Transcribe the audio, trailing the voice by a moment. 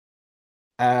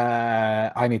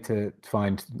I need to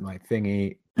find my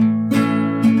thingy.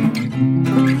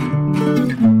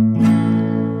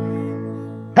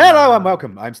 Hello and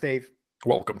welcome. I'm Steve.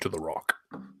 Welcome to The Rock.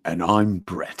 And I'm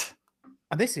Brett.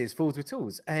 And this is Fools with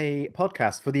Tools, a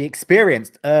podcast for the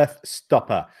experienced Earth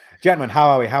Stopper. Gentlemen, how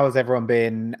are we? How has everyone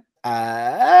been?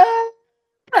 Brett,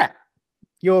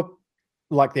 you're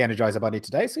like the Energizer Bunny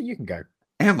today, so you can go.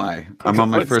 Am I? I'm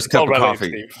on my first cup of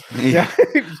coffee. Yeah.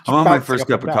 I'm on my first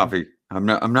cup of coffee. I'm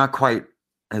not quite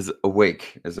as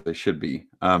awake as I should be.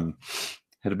 Had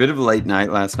a bit of a late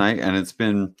night last night, and it's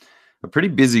been a pretty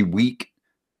busy week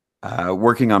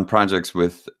working on projects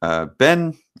with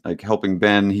Ben, like helping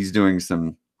Ben. He's doing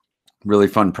some really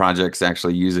fun projects,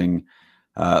 actually using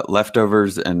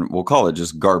leftovers, and we'll call it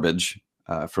just garbage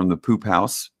from the poop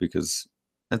house, because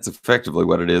that's effectively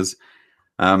what it is.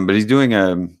 But he's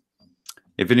doing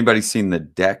if anybody's seen the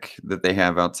deck that they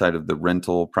have outside of the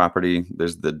rental property,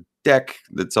 there's the deck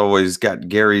that's always got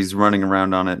Gary's running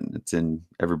around on it. And it's in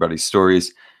everybody's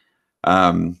stories.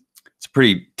 It's a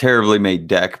pretty terribly made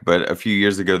deck, but a few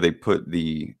years ago, they put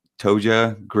the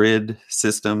Toja grid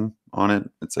system on it.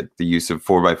 It's like the use of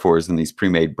 4x4s in these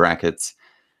pre-made brackets.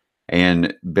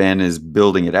 And Ben is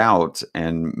building it out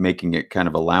and making it kind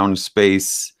of a lounge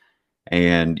space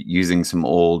and using some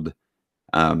old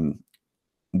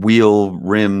wheel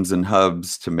rims and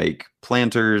hubs to make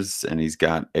planters. And he's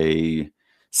got a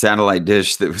satellite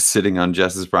dish that was sitting on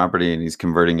Jess's property, and he's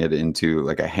converting it into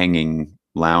like a hanging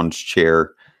lounge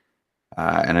chair.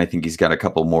 And I think he's got a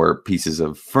couple more pieces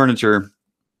of furniture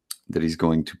that he's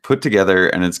going to put together,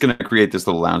 and it's going to create this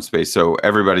little lounge space. So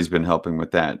everybody's been helping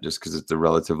with that just because it's a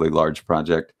relatively large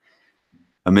project.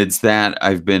 Amidst that,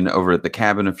 I've been over at the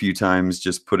cabin a few times,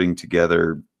 just putting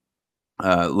together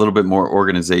a little bit more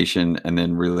organization, and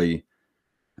then really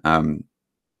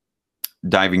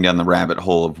diving down the rabbit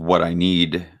hole of what I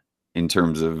need in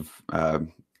terms of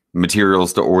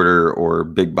materials to order or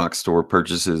big box store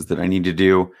purchases that I need to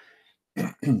do.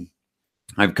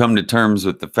 I've come to terms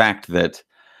with the fact that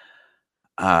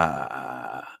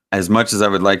as much as I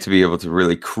would like to be able to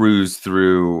really cruise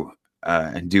through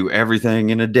and do everything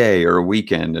in a day or a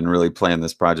weekend and really plan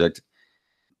this project,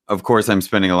 of course, I'm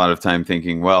spending a lot of time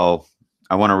thinking, well,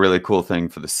 I want a really cool thing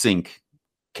for the sink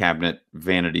cabinet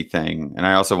vanity thing. And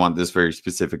I also want this very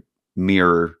specific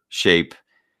mirror shape.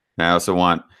 And I also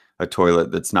want a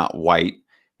toilet that's not white.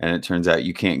 And it turns out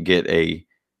you can't get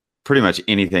pretty much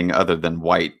anything other than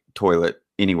white toilet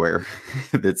anywhere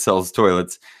that sells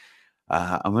toilets.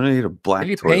 I'm going to need a black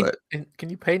toilet. Can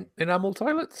you paint enamel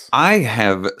toilets? I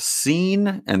have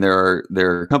seen, and there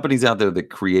are companies out there that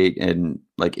create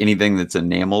like anything that's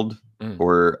enameled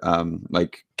or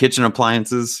like kitchen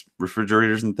appliances,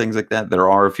 refrigerators and things like that. There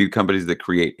are a few companies that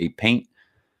create a paint.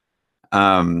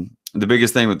 The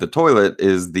biggest thing with the toilet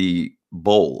is the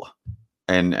bowl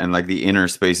and like the inner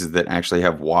spaces that actually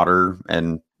have water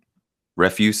and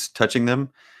refuse touching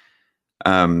them.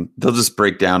 They'll just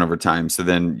break down over time. So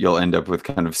then you'll end up with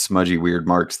kind of smudgy, weird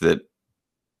marks that,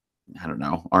 I don't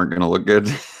know, aren't going to look good.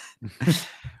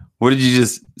 What did you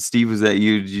just, Steve, was that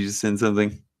you? Did you just send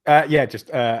something? Yeah, just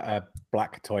a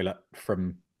black toilet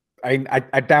from, I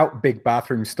doubt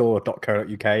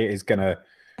bigbathroomstore.co.uk is going to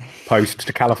post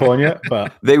to California,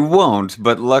 but they won't.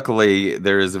 But luckily,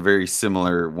 there is a very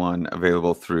similar one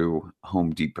available through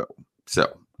Home Depot.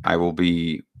 So I will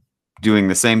be doing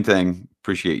the same thing.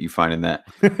 Appreciate you finding that.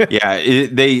 Yeah,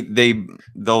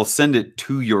 they'll send it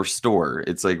to your store.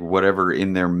 It's like whatever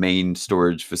in their main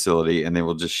storage facility, and they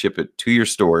will just ship it to your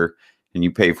store, and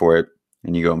you pay for it,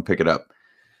 and you go and pick it up.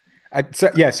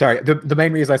 Sorry. The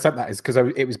main reason I sent that is because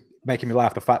it was making me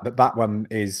laugh. The fact that one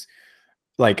is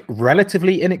like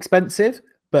relatively inexpensive,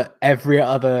 but every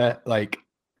other like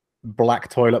black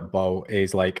toilet bowl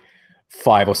is like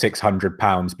 £500 or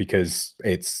 £600 because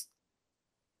it's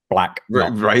black.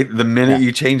 Right. The minute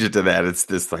you change it to that, it's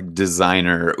this like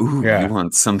designer. Ooh, you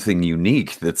want something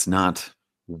unique that's not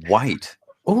white.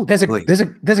 Oh, there's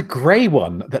a gray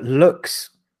one that looks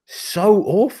so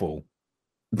awful.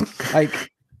 Like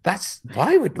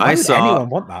why would anyone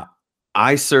want that?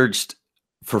 I searched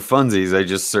for funsies. I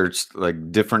just searched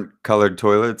like different colored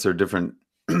toilets or different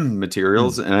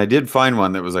materials, and I did find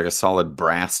one that was like a solid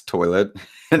brass toilet,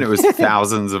 and it was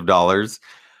thousands of dollars.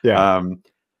 Yeah.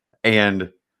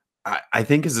 And I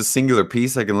think as a singular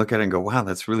piece, I can look at it and go, wow,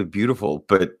 that's really beautiful.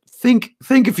 But think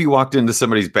if you walked into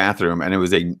somebody's bathroom and it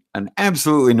was an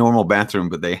absolutely normal bathroom,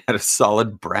 but they had a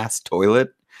solid brass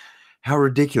toilet, how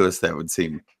ridiculous that would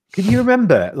seem. Can you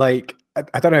remember, like,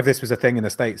 I don't know if this was a thing in the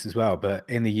States as well, but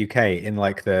in the UK in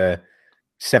like the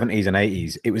 70s and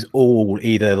 80s, it was all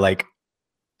either like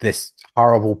this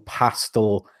horrible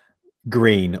pastel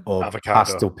green or Avocado.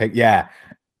 pastel pink. Yeah.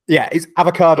 Yeah, it's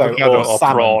avocado or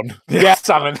salmon. prawn. Yeah.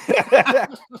 Salmon.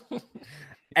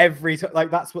 Every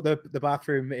like that's what the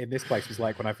bathroom in this place was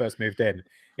like when I first moved in.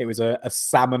 It was a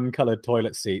salmon colored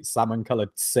toilet seat, salmon colored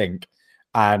sink,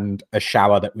 and a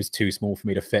shower that was too small for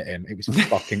me to fit in. It was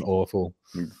fucking awful.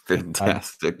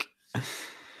 Fantastic.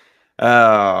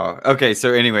 Okay.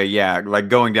 So anyway, yeah, like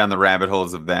going down the rabbit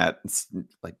holes of that,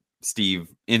 like Steve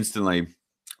instantly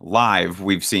live,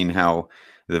 we've seen how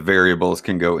the variables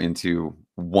can go into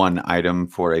one item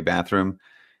for a bathroom.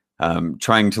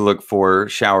 Trying to look for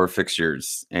shower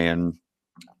fixtures and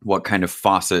what kind of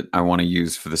faucet I want to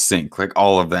use for the sink. Like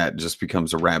all of that just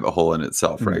becomes a rabbit hole in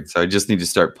itself, right? So I just need to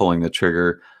start pulling the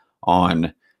trigger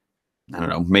on, I don't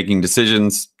know, making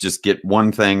decisions, just get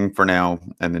one thing for now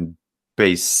and then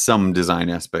base some design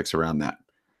aspects around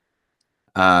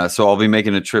that. So I'll be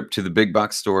making a trip to the big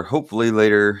box store, hopefully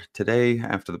later today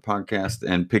after the podcast,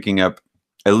 and picking up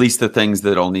at least the things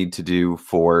that I'll need to do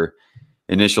for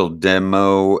initial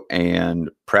demo and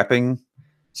prepping.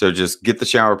 So just get the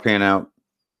shower pan out,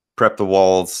 prep the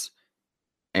walls,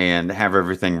 and have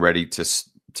everything ready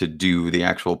to do the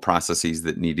actual processes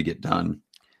that need to get done.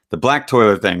 The black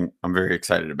toilet thing I'm very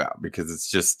excited about because it's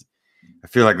just, I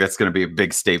feel like that's going to be a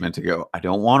big statement to go, I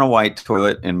don't want a white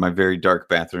toilet in my very dark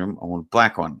bathroom. I want a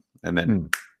black one. And then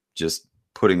just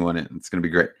putting one in. It's going to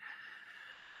be great.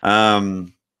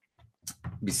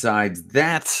 Besides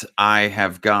that, I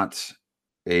have got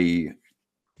I've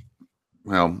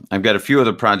got a few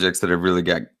other projects that I've really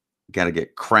got to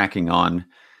get cracking on.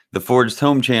 The Forged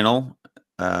Home channel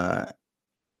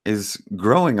is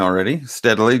growing already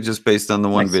steadily just based on the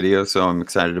one video. So I'm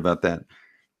excited about that.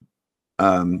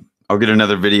 I'll get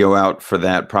another video out for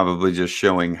that, probably just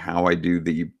showing how I do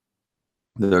the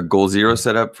Goal Zero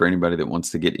setup for anybody that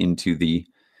wants to get into the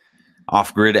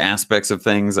off-grid aspects of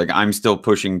things. Like I'm still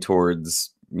pushing towards,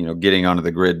 getting onto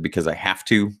the grid because I have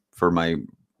to for my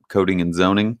coding and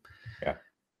zoning. Yeah.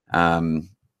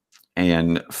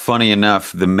 And funny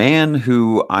enough, the man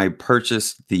who I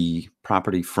purchased the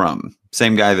property from,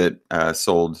 same guy that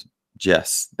sold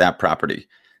Jess that property,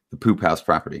 the Poop House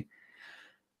property,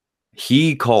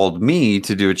 he called me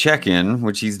to do a check-in,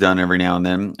 which he's done every now and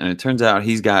then. And it turns out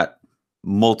he's got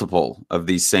multiple of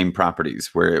these same properties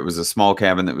where it was a small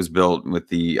cabin that was built with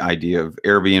the idea of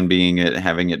Airbnb-ing it,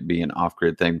 having it be an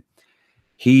off-grid thing.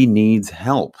 He needs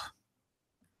help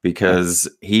because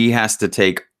he has to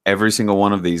take every single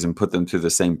one of these and put them through the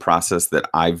same process that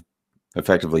I've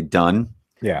effectively done.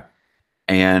 Yeah.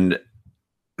 And,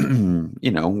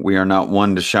 we are not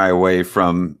one to shy away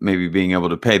from maybe being able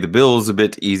to pay the bills a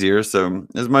bit easier. So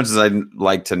as much as I'd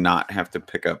like to not have to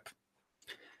pick up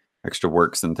extra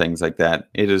works and things like that,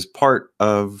 it is part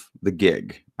of the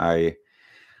gig. I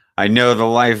know the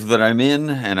life that I'm in,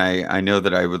 and I know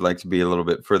that I would like to be a little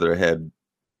bit further ahead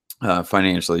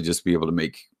financially, just be able to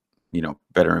make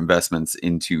better investments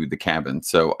into the cabin.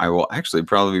 So I will actually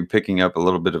probably be picking up a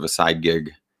little bit of a side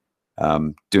gig,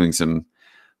 doing some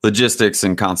logistics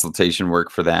and consultation work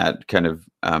for that, kind of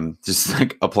just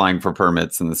like applying for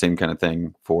permits and the same kind of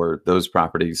thing for those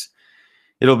properties.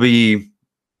 It'll be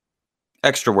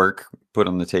extra work put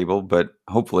on the table, but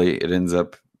hopefully it ends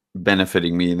up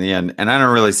benefiting me in the end. And I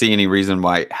don't really see any reason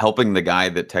why helping the guy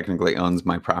that technically owns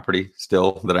my property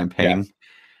still that I'm paying,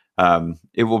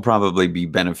 it will probably be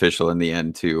beneficial in the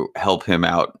end to help him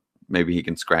out. Maybe he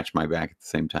can scratch my back at the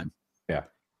same time.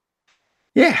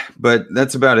 Yeah, but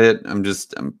that's about it. I'm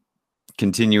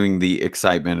continuing the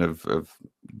excitement of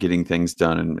getting things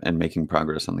done and making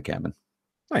progress on the cabin.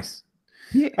 Nice.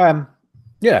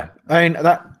 Yeah. I mean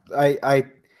that I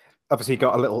obviously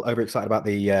got a little overexcited about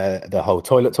the whole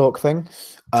toilet talk thing.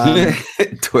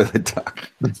 Toilet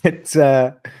talk. It's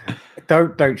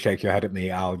don't shake your head at me,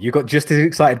 Al. You got just as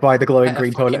excited by the glowing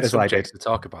green toilet as I did. To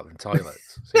talk about than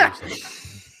toilets. Seriously.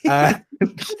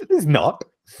 It's not.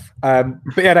 But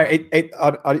yeah, no,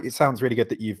 it sounds really good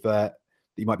that you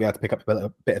might be able to pick up a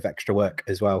bit of extra work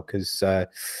as well, because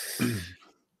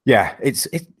yeah,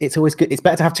 it's always good. It's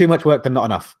better to have too much work than not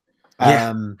enough.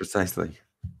 Precisely.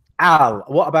 Al,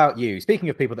 what about you? Speaking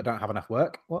of people that don't have enough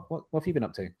work, what have you been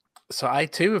up to? So I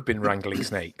too have been wrangling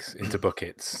snakes into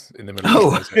buckets in the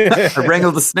middle of the desert. I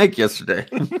wrangled a snake yesterday.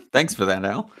 Thanks for that,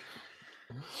 Al.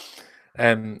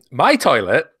 My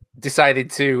toilet decided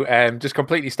to just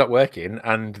completely stop working,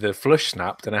 and the flush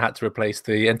snapped, and I had to replace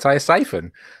the entire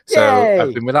siphon. So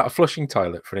I've been without a flushing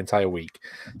toilet for an entire week.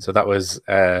 So that was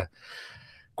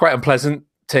quite unpleasant,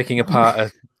 taking apart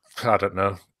a, I don't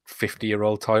know,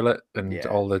 50-year-old toilet and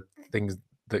all the things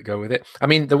that go with it. I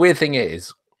mean, the weird thing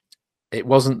is, it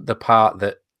wasn't the part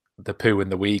that the poo and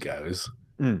the wee goes.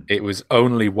 it was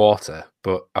only water,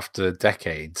 but after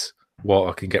decades,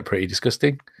 water can get pretty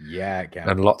disgusting. Yeah, it can.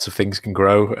 And lots of things can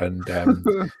grow. And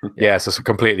so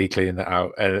completely cleaning that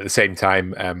out. And at the same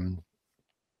time,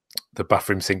 the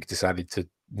bathroom sink decided to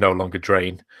no longer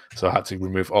drain, so I had to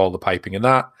remove all the piping in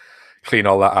that, clean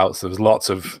all that out. So there was lots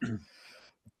of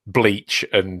bleach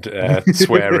and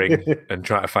swearing and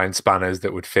trying to find spanners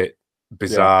that would fit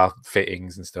bizarre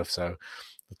fittings and stuff. So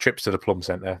trips to the plumb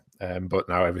centre, but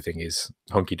now everything is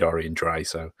hunky-dory and dry,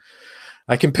 so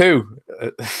I can poo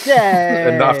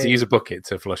and not have to use a bucket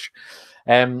to flush.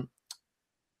 Plumbing.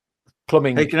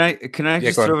 Hey, can I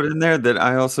just throw it in there that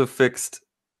I also fixed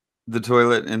the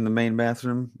toilet in the main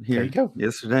bathroom here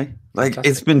yesterday? Like,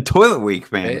 fantastic. It's been toilet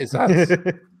week, man. It is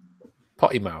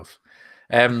potty mouth.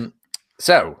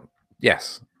 So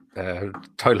yes,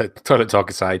 toilet talk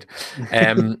aside,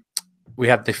 we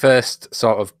had the first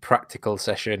sort of practical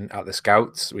session at the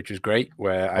Scouts, which was great,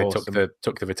 where I took the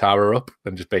Vitara up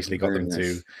and just basically got them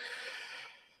to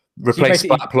replace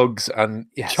spark plugs and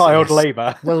child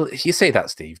labor. Well, you say that,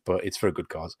 Steve, but it's for a good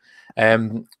cause.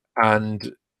 And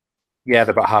yeah,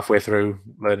 they're about halfway through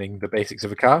learning the basics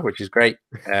of a car, which is great.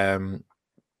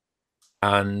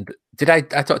 And did I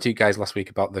talked to you guys last week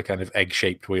about the kind of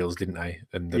egg-shaped wheels, didn't I?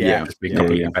 And just being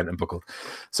completely bent and buckled.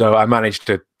 So I managed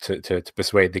to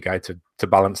persuade the guy to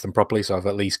balance them properly. So I've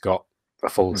at least got a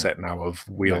full set now of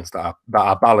wheels that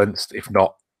are balanced, if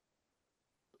not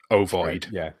ovoid.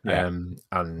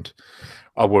 And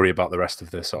I'll worry about the rest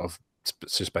of the sort of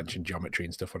suspension geometry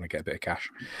and stuff when I get a bit of cash.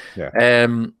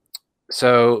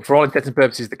 So for all intents and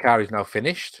purposes, the car is now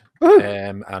finished.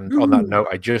 And on that note,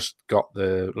 I just got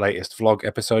the latest vlog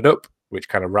episode up, which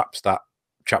kind of wraps that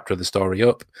chapter of the story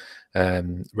up,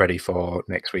 ready for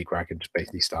next week, where I can just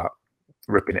basically start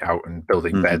ripping it out and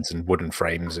building beds and wooden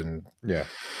frames and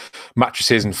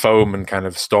mattresses and foam and kind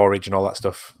of storage and all that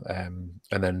stuff. And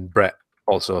then Brett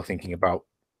also thinking about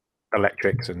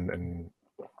electrics and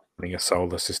a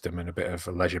solar system and a bit of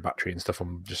a leisure battery and stuff.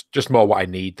 I'm just more what I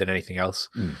need than anything else.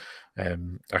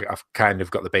 I've kind of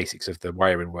got the basics of the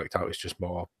wiring worked out. It's just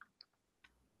more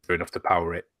enough to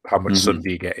power it. How much sun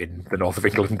do you get in the north of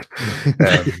England?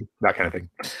 That kind of thing.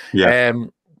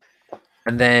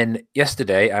 And then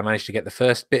yesterday I managed to get the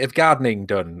first bit of gardening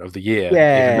done of the year.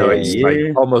 Even though it's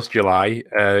like almost July.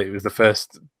 It was the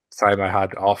first time I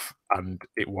had off and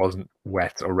it wasn't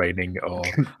wet or raining or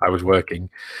I was working.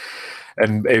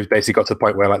 And it was basically got to the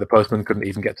point where like the postman couldn't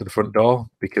even get to the front door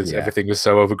because everything was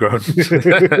so overgrown.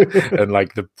 And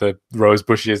like the rose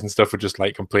bushes and stuff were just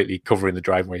like completely covering the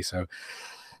driveway. So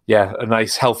yeah, a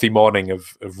nice healthy morning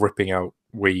of ripping out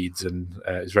weeds, and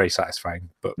it was very satisfying,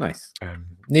 but nice.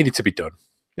 Needed to be done.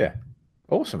 Yeah.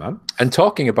 Awesome, man. And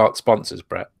talking about sponsors,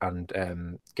 Brett,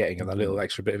 and getting a little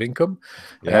extra bit of income.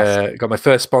 Got my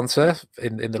first sponsor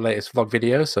in the latest vlog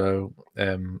video, so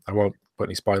I won't put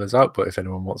any spoilers out, but if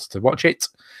anyone wants to watch it,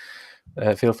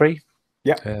 feel free.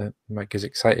 Mike is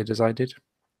excited as I did.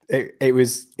 It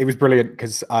was brilliant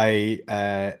because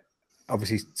I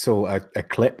obviously saw a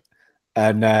clip,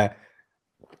 and I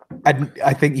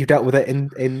think you dealt with it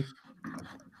in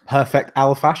perfect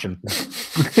Al fashion.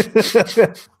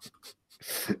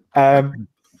 I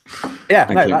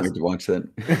can't wait to watch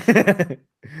that.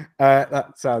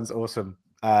 That sounds awesome.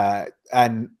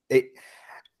 And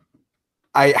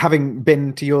having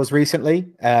been to yours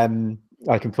recently,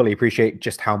 I can fully appreciate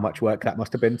just how much work that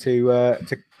must have been to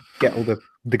get all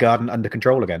the garden under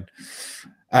control again.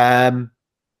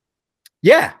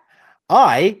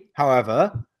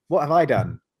 However, what have I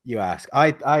done? You ask.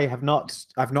 I've not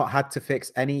had to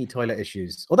fix any toilet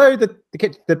issues. Although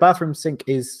the bathroom sink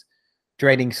is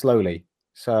draining slowly,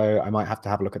 so I might have to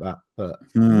have a look at that. But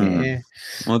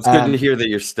well, it's good to hear that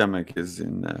your stomach is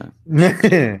in.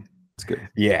 It's good.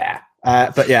 Yeah.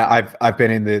 But yeah, I've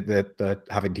been in the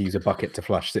having to use a bucket to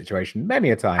flush situation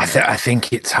many a time. I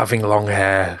think it's having long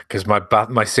hair because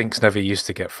my sinks never used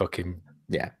to get fucking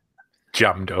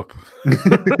jammed up.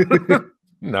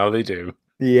 Now they do.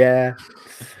 Yeah.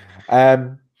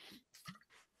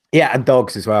 Yeah, and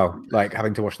dogs as well. Like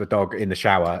having to wash the dog in the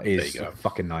shower is a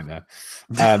fucking nightmare.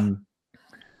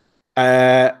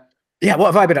 Yeah, what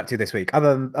have I been up to this week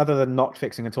other than not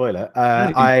fixing a toilet?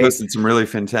 I posted some really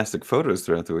fantastic photos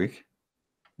throughout the week.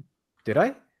 Did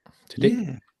I?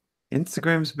 Yeah.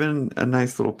 Instagram's been a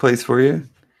nice little place for you.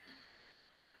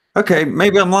 Okay,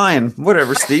 maybe I'm lying.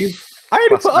 Whatever, Steve. I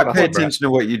pay attention to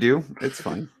what you do. It's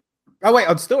fine. Oh wait,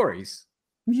 on stories.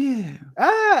 Yeah.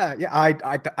 Yeah.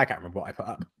 I can't remember what I put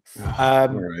up. All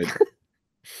right.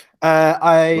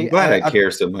 I'm glad I care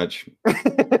so much.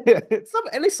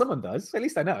 At least someone does. At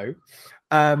least I know.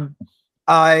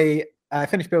 I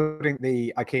finished building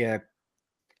the IKEA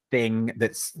thing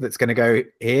that's going to go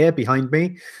here behind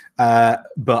me,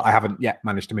 but I haven't yet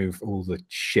managed to move all the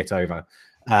shit over,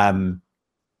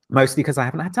 mostly because I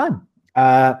haven't had time.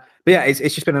 But yeah, it's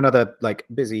just been another like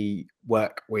busy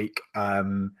work week,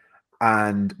 and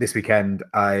this weekend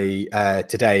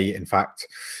today in fact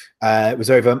was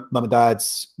over mum and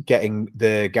dad's getting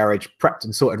the garage prepped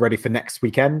and sorted ready for next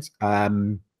weekend,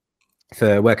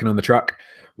 for working on the truck,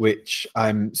 which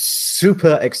I'm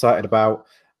super excited about.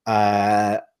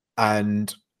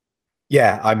 And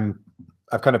yeah,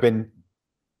 I've kind of been,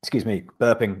 excuse me,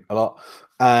 burping a lot.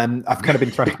 I've kind of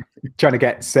been trying to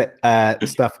get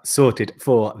stuff sorted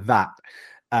for that,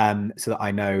 so that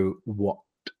I know what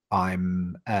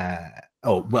I'm.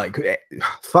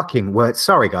 Fucking word.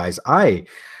 Sorry, guys. I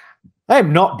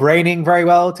am not braining very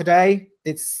well today.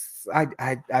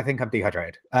 I think I'm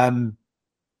dehydrated.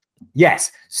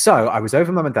 Yes. So I was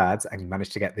over mum and dad's and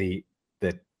managed to get the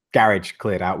garage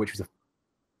cleared out, which was a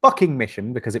fucking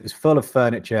mission because it was full of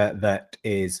furniture that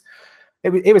is.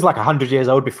 It was like 100 years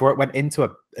old before it went into a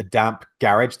damp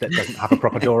garage that doesn't have a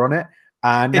proper door on it,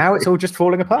 and now it's all just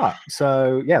falling apart.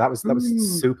 So yeah, that was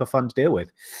super fun to deal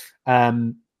with.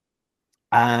 And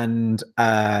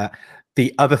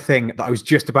the other thing that I was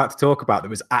just about to talk about that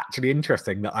was actually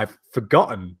interesting that I've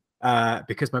forgotten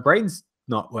because my brain's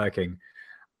not working.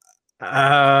 Fuck.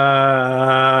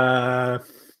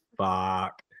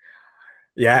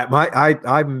 Yeah,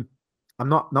 I'm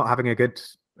not having a good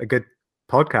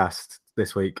podcast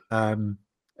this week, and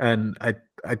I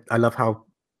love how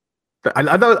I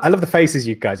love the faces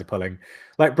you guys are pulling.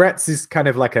 Like Brett's is kind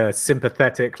of like a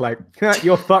sympathetic, like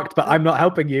you're fucked, but I'm not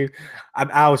helping you,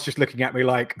 and Al's just looking at me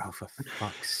like, oh, for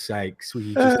fuck's sakes, will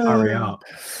you just hurry up?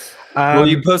 Well,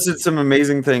 you posted some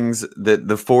amazing things that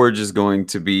the Forge is going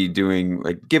to be doing,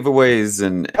 like giveaways,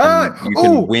 and you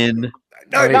can win.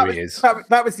 No,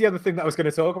 that was the other thing that I was going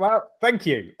to talk about. Thank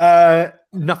you.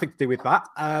 Nothing to do with that.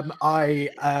 I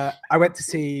went to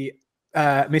see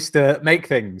Mr. Make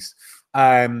Things,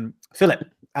 Philip,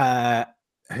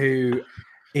 who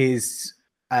is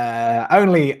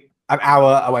only an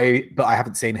hour away, but I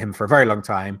haven't seen him for a very long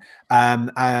time,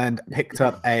 and picked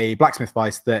up a blacksmith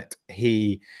vice that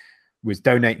he was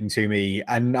donating to me,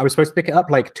 and I was supposed to pick it up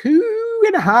like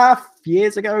 2.5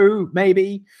 years ago,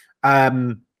 maybe.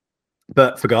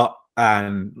 But forgot,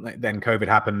 and then COVID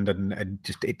happened, and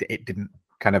just it didn't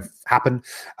kind of happen.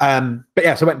 But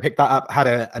yeah, so I went and picked that up, had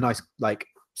a nice like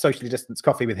socially distanced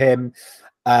coffee with him,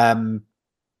 and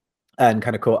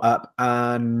kind of caught up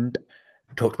and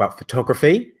talked about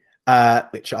photography,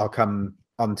 which I'll come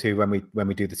onto when we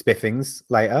do the spiffings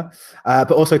later.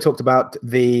 But also talked about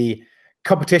the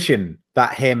competition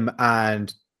that him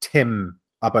and Tim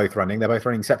are both running. They're both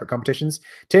running separate competitions.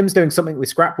 Tim's doing something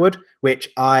with scrapwood, which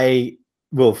I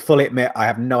will fully admit I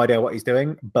have no idea what he's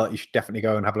doing, but you should definitely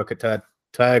go and have a look at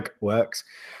Turg Works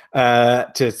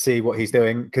to see what he's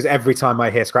doing. Because every time I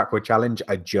hear Scrapwood Challenge,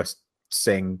 I just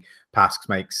sing Pasks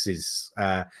makes his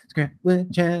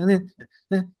Scrapwood Challenge.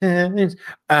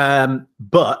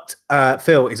 But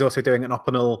Phil is also doing an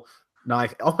Opinel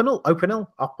knife.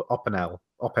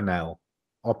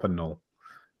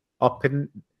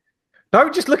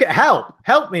 Don't just look at help.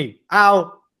 Help me,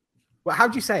 Al. Well, how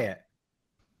do you say it?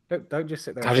 Don't just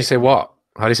sit there. How do you say what?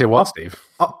 How do you say what, Steve?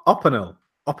 Opinel.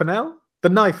 The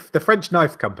knife, the French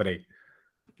knife company.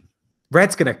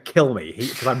 Red's gonna kill me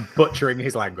because I'm butchering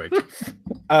his language.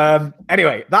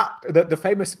 Anyway, the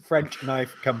famous French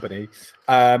knife company.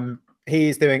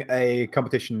 He's doing a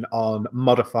competition on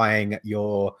modifying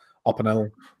your Opinel.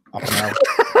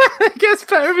 It gets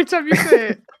better every time you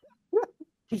say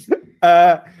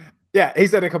it. Yeah,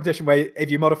 he's done a competition where if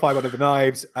you modify one of the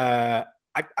knives, I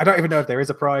don't even know if there is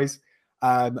a prize,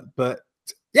 but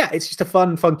yeah, it's just a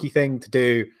fun, funky thing to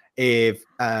do if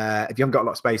you haven't got a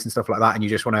lot of space and stuff like that, and you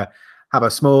just want to have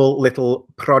a small little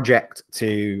project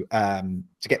to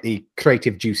get the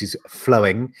creative juices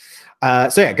flowing.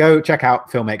 So yeah, go check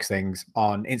out Phil Makes Things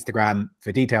on Instagram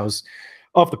for details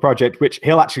of the project, which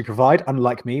he'll actually provide,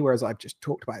 unlike me, whereas I've just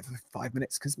talked about it for 5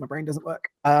 minutes because my brain doesn't work.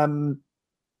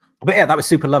 But yeah, that was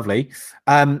super lovely.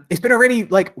 It's been a really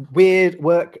like weird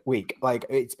work week. Like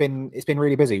it's been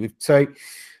really busy. We've talked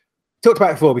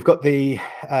about it before. We've got the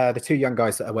two young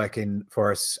guys that are working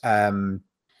for us,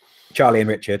 Charlie and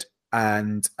Richard,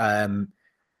 and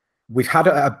we've had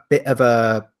a bit of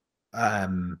a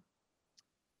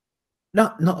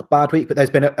not a bad week, but there's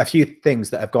been a few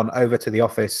things that have gone over to the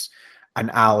office,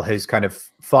 and Al has kind of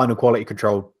final quality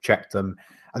control checked them,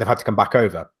 and they've had to come back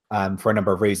over. For a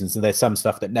number of reasons, and there's some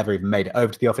stuff that never even made it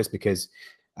over to the office because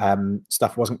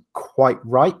stuff wasn't quite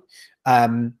right,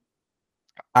 and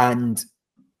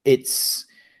it's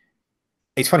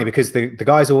it's funny because the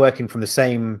guys are working from the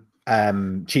same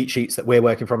cheat sheets that we're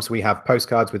working from. So we have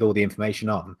postcards with all the information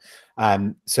on.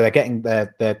 So they're getting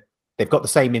they've got the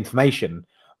same information,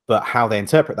 but how they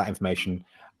interpret that information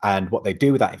and what they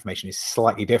do with that information is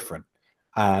slightly different,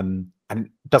 and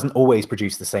doesn't always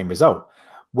produce the same result.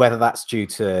 Whether that's due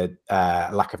to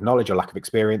lack of knowledge or lack of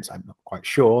experience, I'm not quite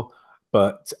sure.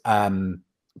 But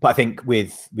I think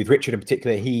with Richard in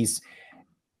particular, he's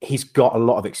got a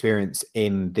lot of experience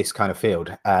in this kind of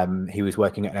field. He was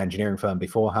working at an engineering firm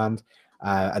beforehand,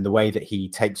 and the way that he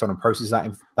takes on and processes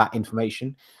that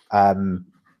information,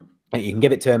 you can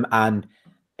give it to him, and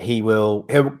he'll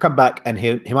come back and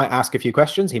he might ask a few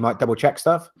questions. He might double check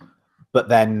stuff, but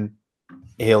then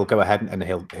he'll go ahead and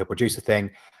he'll produce a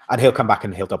thing, and he'll come back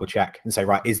and he'll double check and say,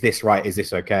 right, is this right? Is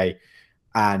this okay?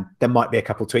 And there might be a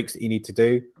couple of tweaks that you need to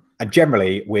do. And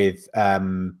generally with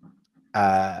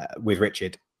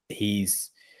Richard,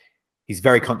 he's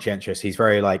very conscientious. He's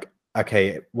very like,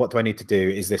 okay, what do I need to do?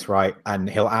 Is this right? And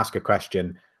he'll ask a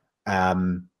question.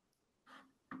 And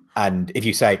if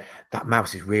you say that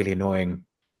mouse is really annoying,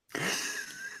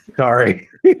 sorry,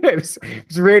 it was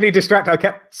really distracting. I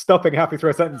kept stopping halfway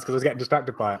through a sentence because I was getting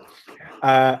distracted by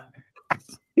it.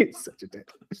 It's such a dick.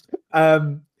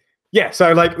 Yeah,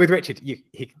 so like with Richard, he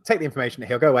can take the information,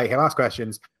 he'll go away, he'll ask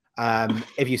questions.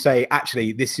 If you say,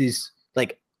 actually, this is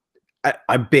like,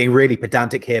 I'm being really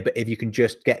pedantic here, but if you can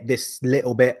just get this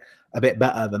little bit a bit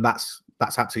better, then that's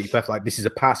absolutely perfect. Like, this is a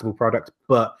passable product,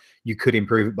 but you could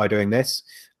improve it by doing this.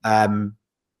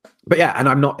 But yeah, and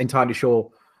I'm not entirely sure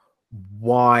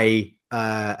why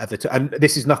and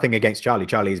this is nothing against Charlie.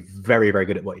 Charlie is very, very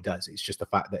good at what he does. It's just the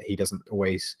fact that he doesn't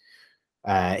always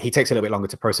he takes a little bit longer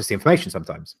to process the information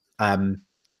sometimes. And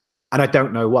I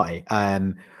don't know why.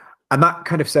 And that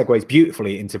kind of segues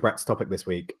beautifully into Brett's topic this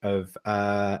week of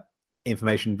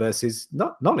information versus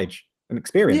knowledge and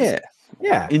experience.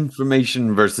 Yeah.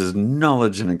 Information versus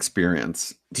knowledge and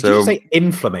experience. Did you say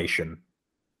inflammation?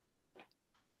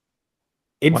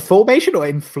 Information or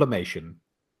inflammation?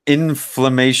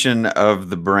 Inflammation of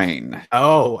the brain.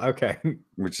 Oh, okay.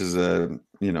 Which is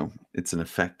it's an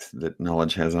effect that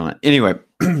knowledge has on it. Anyway,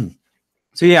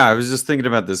 so yeah, I was just thinking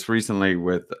about this recently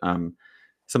with some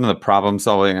of the problem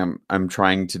solving I'm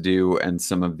trying to do, and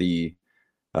some of the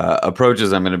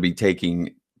approaches I'm going to be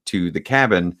taking to the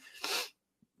cabin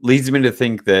leads me to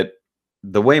think that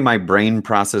the way my brain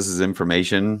processes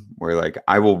information, where like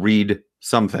I will read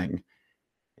something,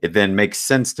 it then makes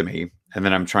sense to me, and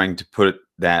then I'm trying to put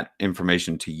that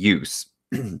information to use.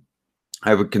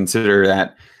 I would consider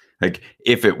that, like,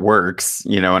 if it works,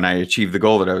 and I achieve the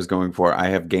goal that I was going for, I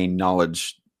have gained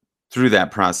knowledge through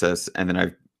that process, and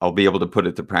then I'll be able to put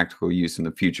it to practical use in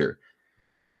the future.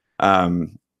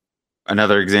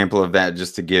 Another example of that,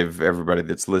 just to give everybody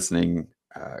that's listening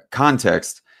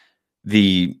context,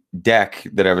 the deck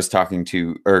that I was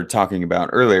talking about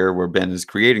earlier, where Ben is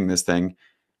creating this thing,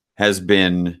 has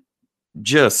been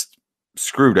just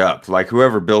screwed up. Like,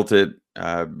 whoever built it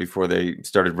before they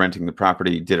started renting the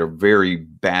property did a very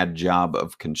bad job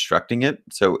of constructing it.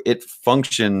 So it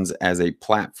functions as a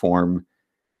platform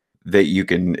that you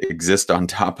can exist on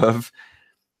top of.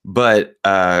 But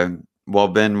while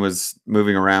Ben was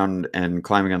moving around and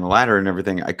climbing on the ladder and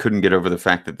everything, I couldn't get over the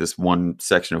fact that this one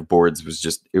section of boards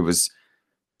was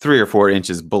 3 or 4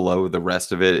 inches below the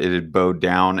rest of it. It had bowed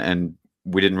down, and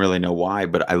we didn't really know why,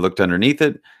 but I looked underneath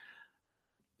it.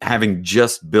 Having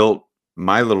just built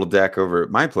my little deck over at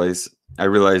my place, I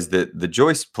realized that the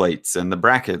joist plates and the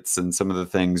brackets and some of the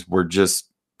things were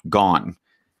just gone,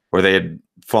 or they had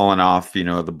fallen off,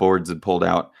 the boards had pulled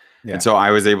out. Yeah. And so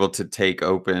I was able to take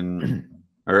off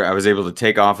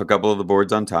a couple of the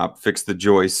boards on top, fix the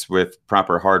joists with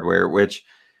proper hardware, which,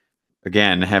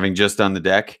 again, having just done the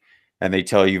deck, and they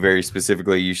tell you very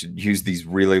specifically you should use these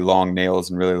really long nails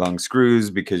and really long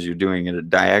screws because you're doing it at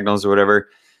diagonals or whatever.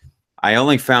 I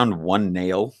only found one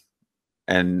nail,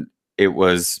 and it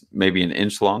was maybe an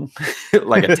inch long,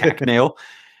 like a tack nail.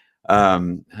 I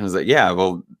was like, yeah,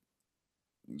 well,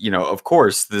 of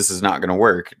course this is not going to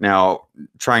work. Now,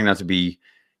 trying not to be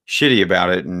shitty about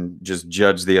it and just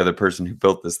judge the other person who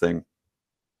built this thing.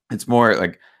 It's more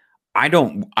like, I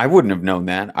wouldn't have known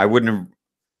that. I wouldn't have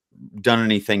done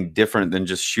anything different than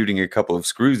just shooting a couple of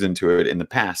screws into it in the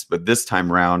past. But this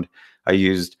time around, I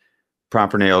used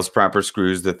proper nails, proper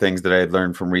screws, the things that I had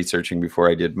learned from researching before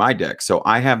I did my deck. So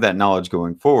I have that knowledge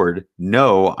going forward.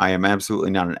 No, I am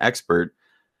absolutely not an expert,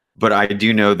 but I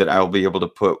do know that I will be able to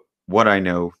put what I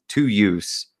know to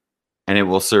use, and it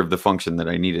will serve the function that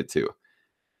I need it to.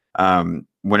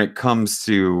 When it comes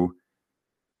to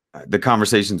the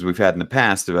conversations we've had in the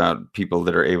past about people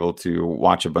that are able to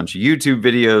watch a bunch of YouTube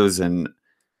videos and,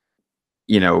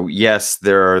 yes,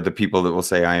 there are the people that will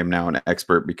say I am now an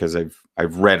expert because I've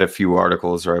read a few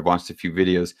articles or I've watched a few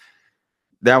videos.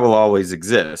 That will always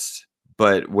exist.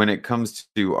 But when it comes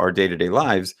to our day-to-day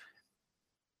lives,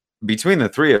 between the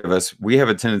three of us, we have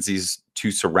a tendency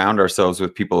to surround ourselves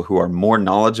with people who are more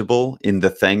knowledgeable in the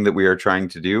thing that we are trying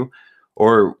to do,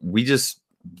 or we just,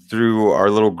 through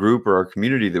our little group or our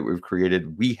community that we've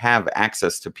created, we have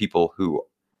access to people who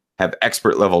have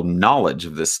expert level knowledge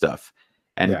of this stuff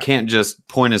and can't just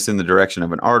point us in the direction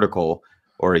of an article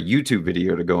or a YouTube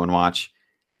video to go and watch.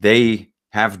 They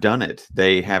have done it.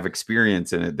 They have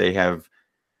experience in it. They have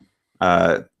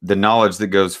the knowledge that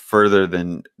goes further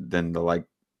than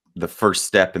the first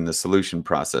step in the solution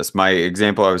process. My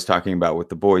example I was talking about with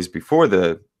the boys before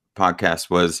the podcast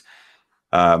was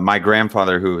my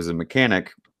grandfather, who was a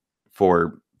mechanic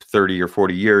for 30 or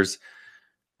 40 years.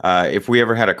 If we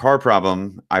ever had a car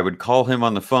problem, I would call him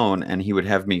on the phone and he would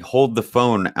have me hold the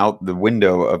phone out the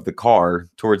window of the car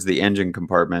towards the engine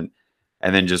compartment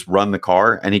and then just run the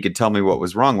car. And he could tell me what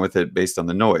was wrong with it based on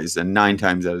the noise. And 9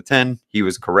 times out of 10, he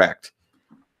was correct.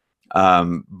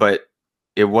 But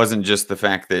it wasn't just the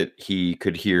fact that he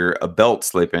could hear a belt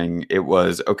slipping. It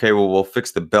was, okay, well, we'll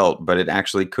fix the belt, but it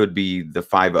actually could be the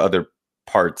 5 other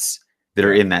parts that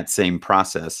are in that same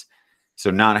process.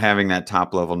 So not having that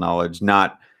top level knowledge,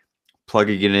 not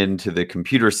plugging it into the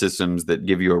computer systems that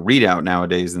give you a readout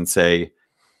nowadays and say,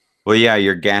 well, yeah,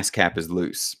 your gas cap is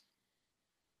loose.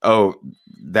 Oh,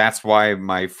 that's why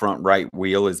my front right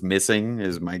wheel is missing,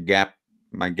 is my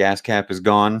gas cap is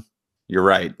gone. You're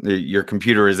right. Your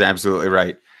computer is absolutely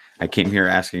right. I came here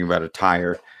asking about a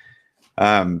tire.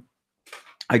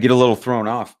 I get a little thrown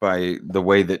off by the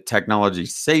way that technology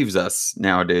saves us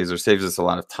nowadays, or saves us a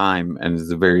lot of time, and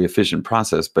is a very efficient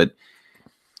process. But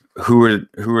who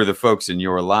are the folks in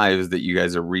your lives that you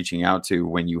guys are reaching out to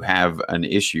when you have an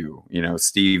issue?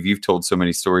 Steve, you've told so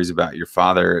many stories about your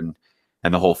father and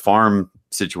the whole farm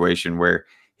situation, where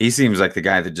he seems like the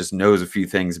guy that just knows a few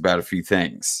things about a few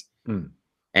things.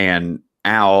 And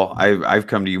Al, I've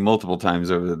come to you multiple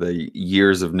times over the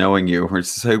years of knowing you, where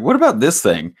it's like, what about this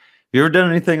thing? Have you ever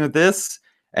done anything with this?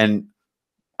 And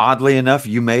oddly enough,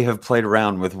 you may have played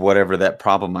around with whatever that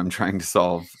problem I'm trying to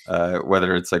solve,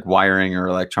 whether it's like wiring or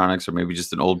electronics, or maybe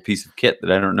just an old piece of kit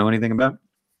that I don't know anything about.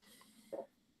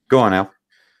 Go on, Al.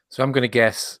 So I'm going to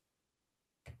guess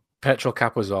petrol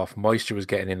cap was off, moisture was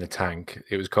getting in the tank,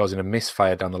 it was causing a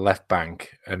misfire down the left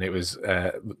bank, and it was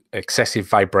excessive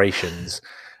vibrations,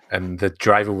 and the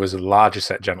driver was a larger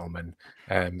set gentleman,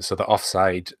 so the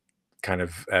offside kind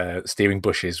of steering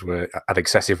bushes had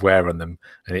excessive wear on them,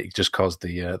 and it just caused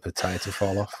the tire to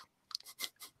fall off.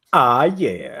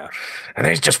 Yeah. And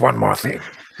there's just one more thing.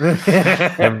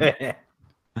 I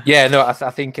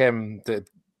think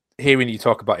hearing you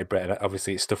talk about it, Brett,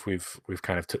 obviously it's stuff we've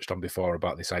kind of touched on before,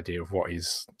 about this idea of what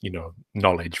is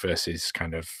knowledge versus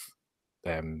kind of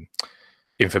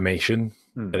information.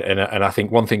 And I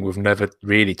think one thing we've never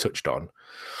really touched on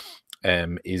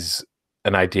is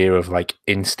an idea of like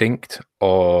instinct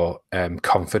or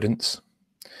confidence,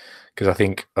 because I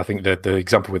think the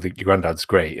example with your granddad's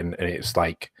great, and it's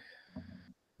like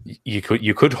you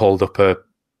could hold up a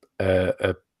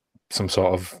some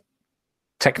sort of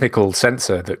technical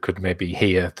sensor that could maybe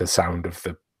hear the sound of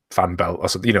the fan belt or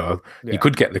something. You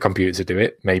could get the computer to do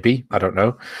it, maybe, I don't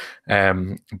know,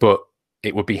 but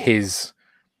it would be his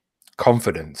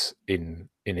confidence in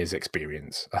his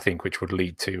experience, I think, which would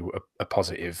lead to a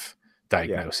positive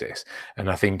diagnosis. And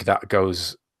I think that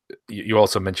goes, you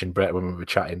also mentioned, Brett, when we were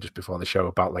chatting just before the show,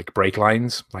 about like brake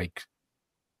lines, like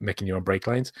making your own brake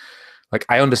lines. Like,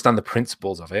 I understand the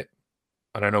principles of it,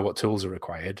 and I know what tools are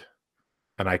required,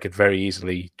 and I could very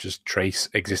easily just trace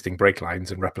existing brake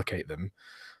lines and replicate them,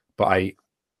 but I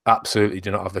absolutely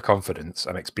do not have the confidence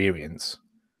and experience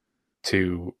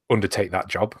to undertake that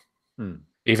job.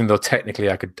 Even though technically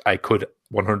I could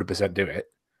 100% do it,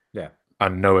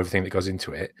 and know everything that goes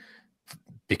into it,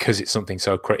 because it's something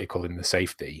so critical in the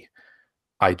safety.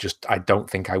 I don't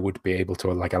think I would be able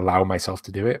to like allow myself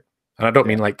to do it. And I don't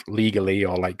mean like legally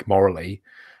or like morally.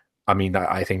 I mean,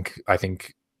 I think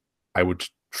I would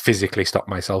physically stop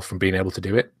myself from being able to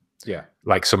do it.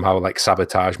 Like somehow like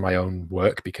sabotage my own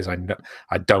work, because I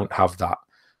don't have that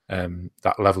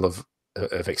that level of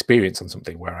experience on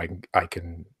something where I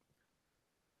can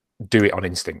do it on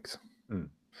instinct.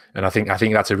 And I think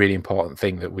that's a really important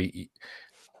thing, that we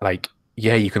like,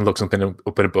 you can look something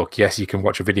up in a book, yes, you can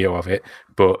watch a video of it,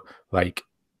 but like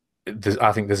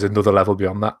I think there's another level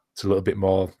beyond that. It's a little bit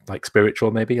more like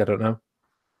spiritual, maybe, I don't know.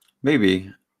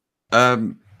 Maybe.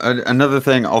 Another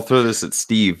thing, I'll throw this at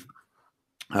Steve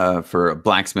for a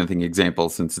blacksmithing example,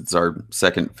 since it's our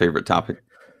second favorite topic.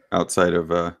 outside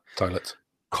of toilets,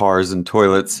 cars and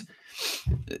toilets.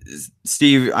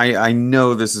 Steve, I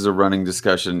know this is a running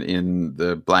discussion in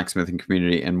the blacksmithing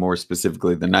community and more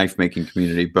specifically the knife making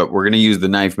community, but we're going to use the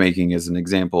knife making as an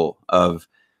example of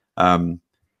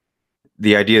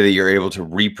the idea that you're able to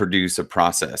reproduce a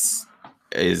process.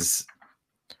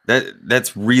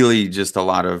 That's really just a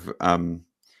lot of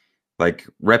like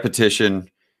repetition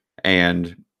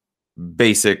and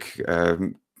basic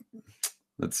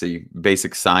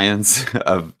basic science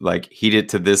of like heat it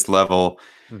to this level,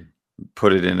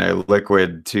 put it in a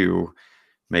liquid to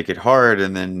make it hard,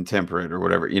 and then temper it or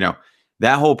whatever.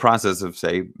 That whole process of,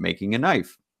 say, making a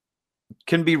knife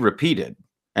can be repeated.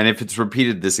 And if it's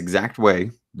repeated this exact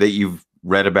way that you've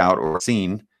read about or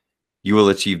seen, you will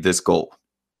achieve this goal.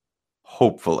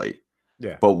 Hopefully.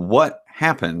 Yeah. But what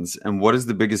happens, and what is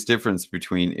the biggest difference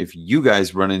between if you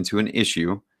guys run into an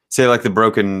issue, say like the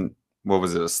broken, what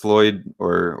was it, a Sloyd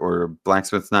or a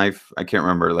blacksmith knife? I can't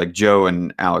remember. Like Joe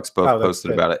and Alex both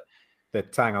posted about it. The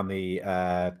tang on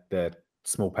the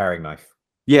small paring knife.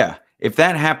 Yeah. If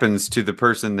that happens to the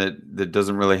person that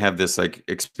doesn't really have this like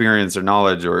experience or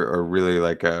knowledge or really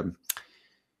like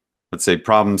let's say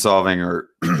problem solving or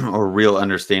or real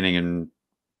understanding in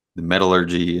the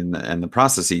metallurgy and the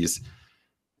processes,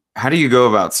 how do you go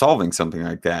about solving something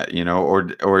like that?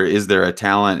 Or is there a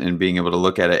talent in being able to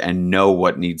look at it and know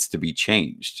what needs to be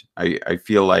changed? I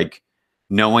feel like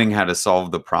knowing how to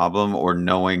solve the problem, or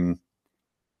knowing,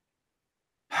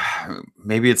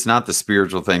 maybe it's not the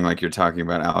spiritual thing like you're talking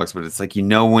about, Alex, but it's like,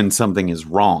 when something is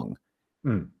wrong,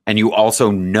 and you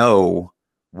also know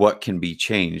what can be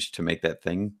changed to make that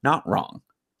thing not wrong.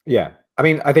 Yeah. I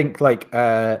mean, I think like,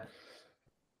 I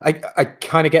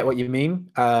kind of get what you mean.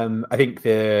 I think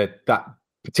that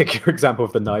particular example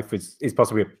of the knife is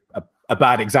possibly a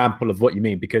bad example of what you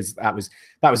mean, because that was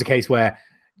a case where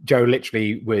Joe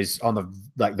literally was on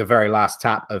the very last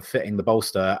tap of fitting the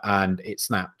bolster and it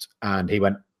snapped, and he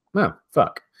went, "Oh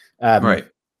fuck!" Right.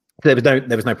 There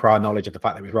was no prior knowledge of the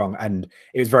fact that it was wrong, and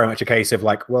it was very much a case of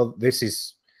like, well, this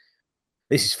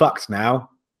is fucked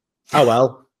now. Oh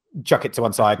well, chuck it to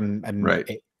one side and right.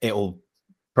 it'll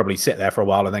probably sit there for a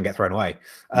while and then get thrown away.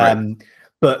 Right.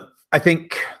 But I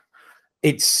think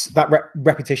it's that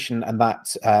repetition and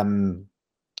that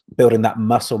building that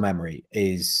muscle memory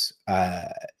is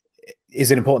an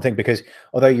important thing, because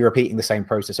although you're repeating the same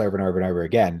process over and over and over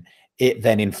again, it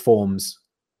then informs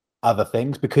other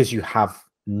things because you have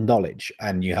knowledge,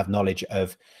 and you have knowledge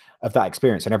of that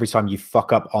experience. And every time you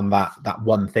fuck up on that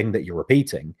one thing that you're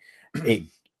repeating,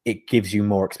 it gives you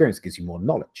more experience, it gives you more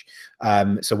knowledge.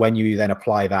 So when you then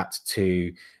apply that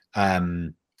to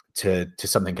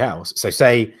something else, so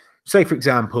say for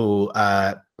example,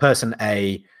 person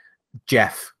A,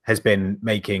 Jeff, has been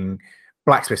making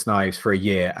blacksmith knives for a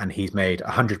year, and he's made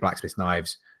 100 blacksmith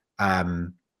knives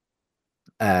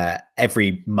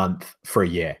every month for a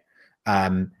year.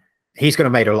 He's going to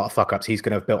have made a lot of fuck ups. He's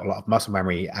going to have built a lot of muscle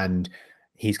memory, and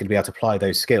he's going to be able to apply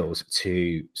those skills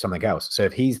to something else. So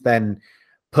if he's then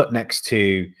put next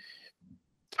to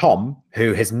Tom,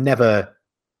 who has never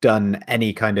done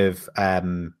any kind of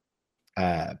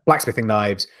blacksmithing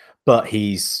knives, but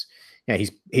he's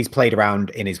played around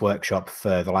in his workshop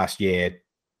for the last year,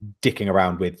 dicking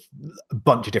around with a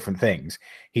bunch of different things,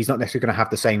 he's not necessarily going to have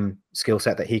the same skill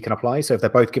set that he can apply. So if they're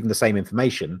both given the same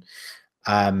information,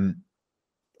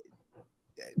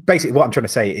 basically what I'm trying to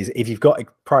say is, if you've got a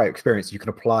prior experience, you can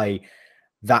apply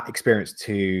that experience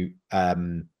to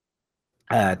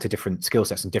different skill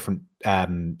sets and different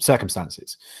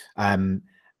circumstances. And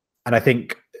I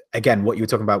think, again, what you were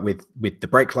talking about with the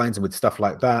brake lines and with stuff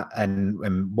like that, and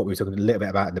what we were talking a little bit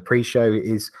about in the pre-show,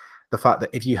 is the fact that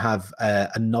if you have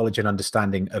a knowledge and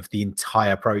understanding of the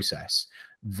entire process,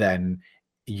 then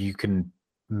you can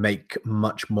make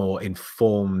much more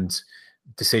informed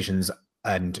decisions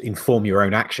and inform your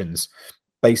own actions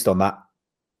based on that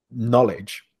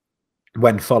knowledge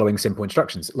when following simple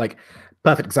instructions. Like,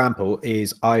 perfect example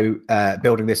is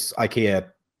building this IKEA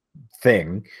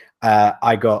thing.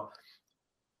 I got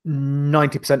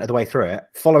 90% of the way through it,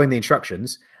 following the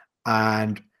instructions,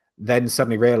 and then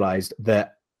suddenly realized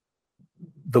that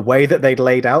the way that they'd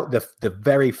laid out the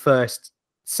very first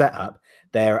setup,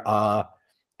 there are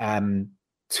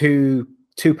two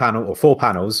panel or four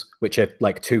panels, which are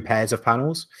like two pairs of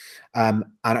panels, and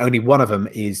only one of them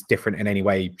is different in any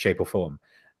way, shape, or form.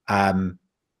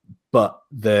 But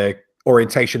the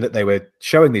orientation that they were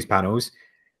showing these panels,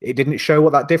 it didn't show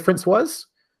what that difference was.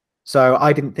 So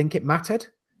I didn't think it mattered.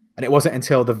 And it wasn't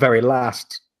until the very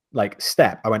last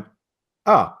step I went,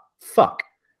 oh, fuck,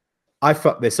 I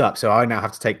fucked this up. So I now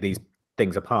have to take these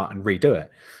things apart and redo it.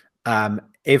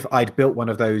 If I'd built one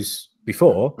of those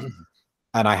before,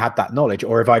 and I had that knowledge,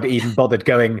 or if I'd even bothered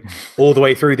going all the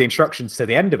way through the instructions to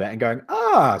the end of it and going,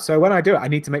 so when I do it, I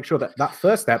need to make sure that that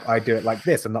first step, I do it like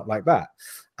this and not like that.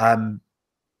 So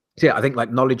yeah, I think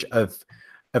like knowledge of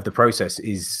the process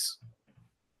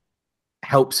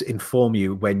helps inform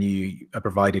you when you are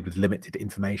provided with limited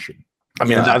information. I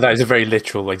mean, that is a very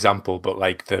literal example, but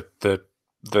like the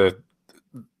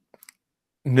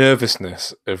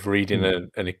nervousness of reading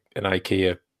an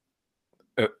IKEA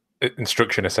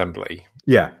instruction assembly,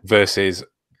 versus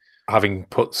having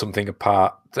put something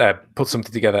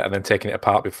together and then taking it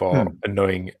apart before and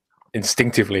knowing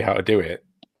instinctively how to do it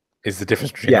is the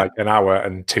difference between like an hour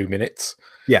and 2 minutes.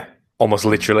 Yeah, almost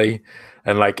literally,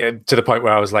 and like to the point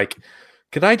where I was like,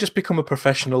 could I just become a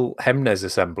professional Hemnes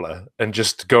assembler and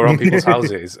just go around people's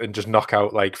houses and just knock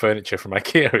out like furniture from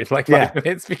IKEA in like 5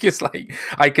 minutes? Because like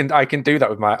I can do that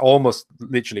with almost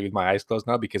literally with my eyes closed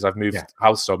now, because I've moved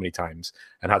house so many times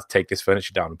and had to take this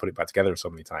furniture down and put it back together so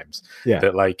many times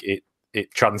that like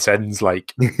it transcends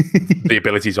like the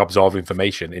ability to absorb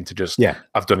information into just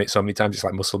I've done it so many times. It's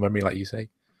like muscle memory, like you say.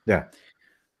 Yeah.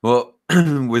 Well,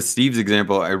 with Steve's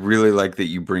example, I really like that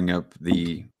you bring up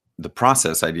the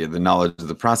process idea, the knowledge of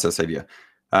the process idea.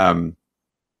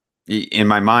 In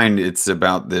my mind, it's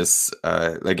about this,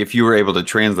 like if you were able to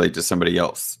translate to somebody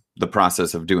else the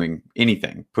process of doing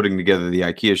anything, putting together the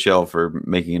IKEA shelf or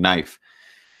making a knife.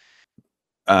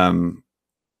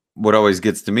 What always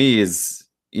gets to me is,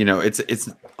 it's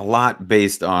a lot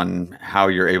based on how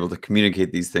you're able to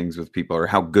communicate these things with people, or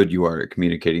how good you are at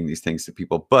communicating these things to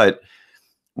people. But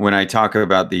when I talk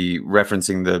about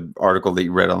referencing the article that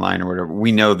you read online or whatever,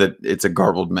 we know that it's a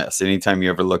garbled mess. Anytime you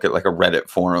ever look at like a Reddit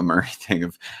forum or anything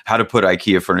of how to put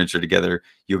IKEA furniture together,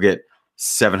 you'll get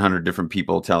 700 different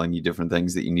people telling you different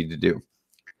things that you need to do.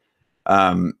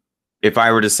 If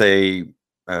I were to say,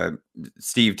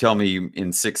 Steve, tell me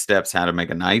in 6 steps how to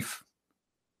make a knife.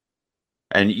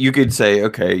 And you could say,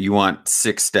 okay, you want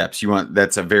 6 steps.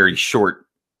 That's a very short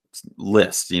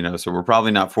list, so we're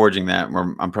probably not forging that.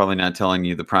 I'm probably not telling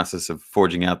you the process of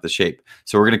forging out the shape.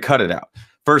 So we're going to cut it out.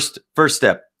 First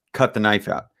step, cut the knife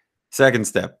out. Second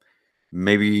step,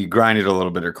 maybe grind it a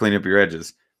little bit or clean up your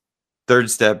edges.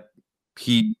 Third step,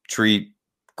 heat, treat,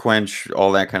 quench,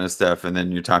 all that kind of stuff. And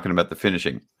then you're talking about the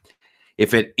finishing.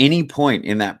 If at any point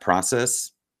in that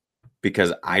process,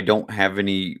 because I don't have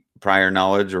any prior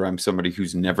knowledge, or I'm somebody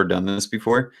who's never done this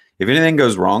before, if anything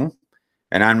goes wrong,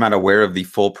 and I'm not aware of the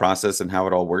full process and how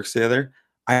it all works together,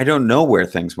 I don't know where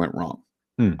things went wrong.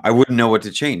 I wouldn't know what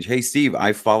to change. Hey, Steve,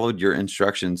 I followed your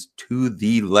instructions to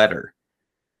the letter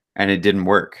and it didn't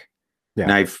work. Yeah.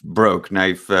 Knife broke,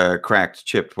 knife cracked,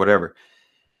 chipped, whatever.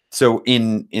 So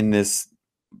in this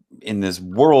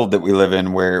world that we live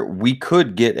in, where we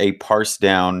could get a parsed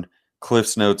down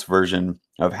Cliff's Notes version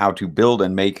of how to build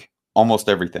and make almost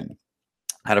everything,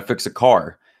 how to fix a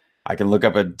car. I can look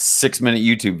up a 6-minute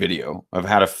YouTube video of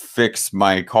how to fix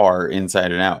my car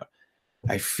inside and out.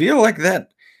 I feel like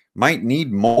that might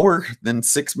need more than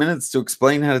 6 minutes to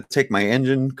explain how to take my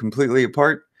engine completely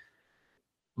apart.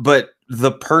 But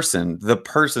the person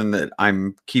that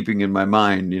I'm keeping in my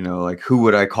mind, like who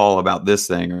would I call about this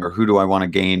thing, or who do I want to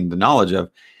gain the knowledge of?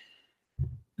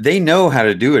 They know how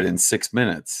to do it in 6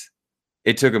 minutes.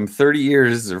 It took them 30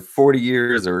 years or 40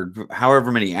 years or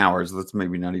however many hours, let's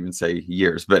maybe not even say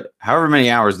years, but however many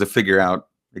hours to figure out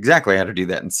exactly how to do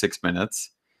that in 6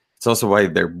 minutes. It's also why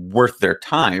they're worth their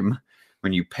time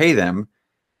when you pay them.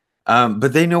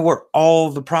 But they know where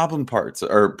all the problem parts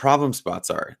or problem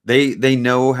spots are. They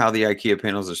know how the IKEA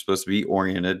panels are supposed to be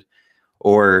oriented,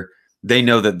 or they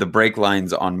know that the brake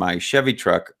lines on my Chevy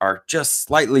truck are just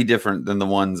slightly different than the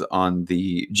ones on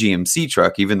the GMC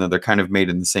truck, even though they're kind of made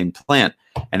in the same plant.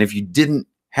 And if you didn't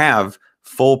have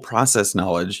full process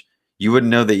knowledge, you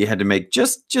wouldn't know that you had to make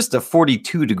just a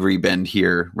 42-degree bend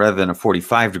here rather than a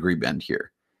 45-degree bend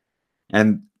here.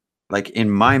 And like in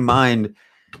my mind,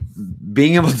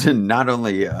 being able to not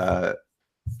only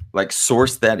like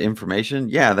source that information,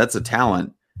 yeah, that's a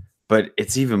talent. But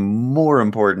it's even more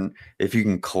important if you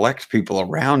can collect people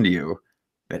around you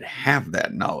that have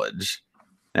that knowledge.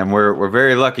 And we're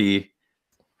very lucky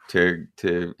to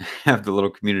have the little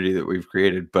community that we've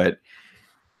created. But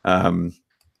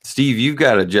Steve, you've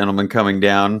got a gentleman coming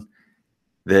down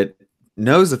that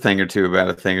knows a thing or two about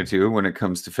a thing or two when it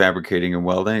comes to fabricating and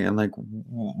welding. And like,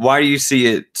 why do you see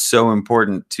it so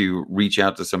important to reach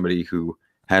out to somebody who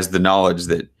has the knowledge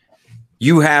that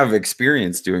you have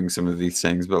experience doing some of these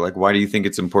things, but like, why do you think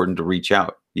it's important to reach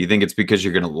out? Do you think it's because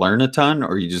you're going to learn a ton,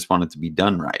 or you just want it to be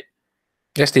done right?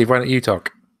 Yeah, Steve, why don't you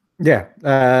talk? Yeah.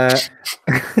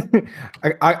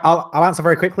 I'll answer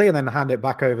very quickly and then hand it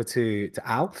back over to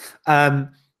Al.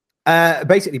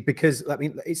 Basically, because I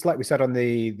mean, it's like we said on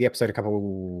the episode a couple of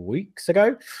weeks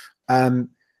ago.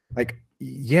 Like,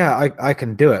 yeah, I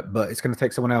can do it, but it's going to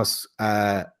take someone else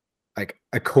like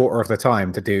a quarter of the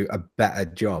time to do a better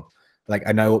job. Like,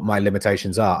 I know what my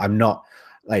limitations are. I'm not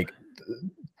like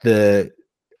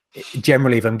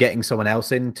generally, if I'm getting someone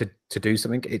else in to do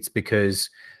something, it's because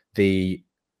the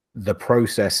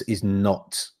process is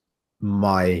not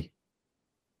my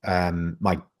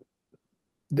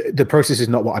the process is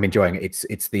not what I'm enjoying.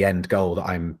 It's the end goal that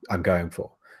I'm going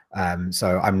for.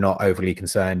 So I'm not overly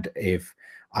concerned if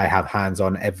I have hands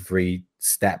on every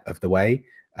step of the way.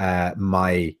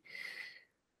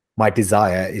 My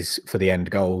desire is for the end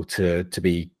goal to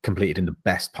be completed in the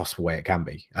best possible way it can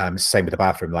be. Same with the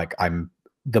bathroom. Like,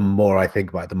 the more I think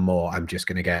about it, the more I'm just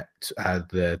going to get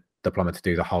the plumber to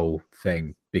do the whole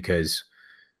thing, because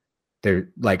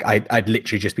I'd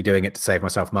literally just be doing it to save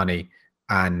myself money,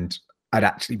 and I'd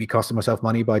actually be costing myself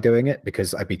money by doing it,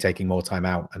 because I'd be taking more time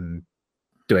out and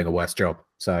doing a worse job.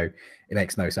 So it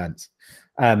makes no sense.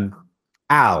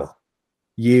 Al,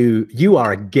 you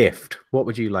are a gift. What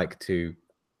would you like to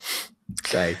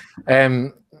say?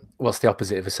 What's the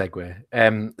opposite of a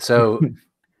segue? So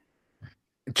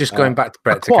just going back to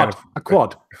Brett, a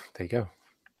quad. There you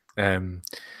go.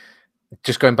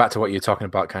 Just going back to what you're talking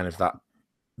about, kind of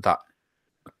that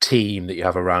team that you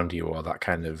have around you, or that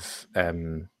kind of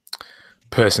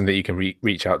person that you can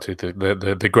reach out to.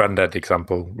 The granddad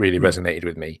example really resonated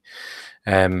with me,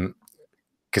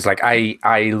 because like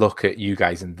I look at you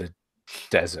guys in the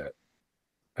desert,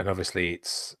 and obviously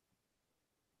it's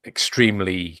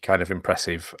extremely kind of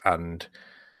impressive, and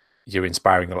you're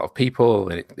inspiring a lot of people,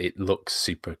 and it looks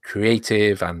super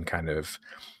creative and kind of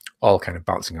all kind of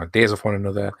bouncing ideas off one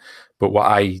another. But what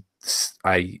I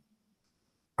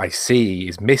see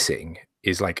is missing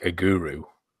is like a guru,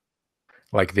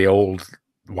 like the old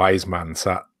wise man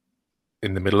sat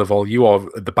in the middle of all you, or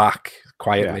at the back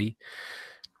quietly,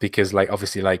 because like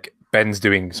obviously like Ben's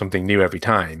doing something new every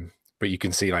time, but you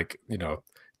can see like, you know,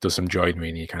 does some joinery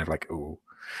and you're kind of like, ooh,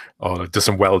 or does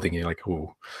some welding and you're like,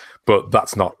 ooh, but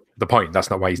that's not the point. That's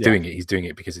not why he's doing it. He's doing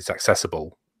it because it's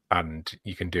accessible and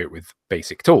you can do it with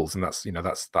basic tools, and that's, you know,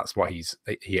 that's what he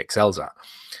excels at.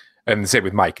 And the same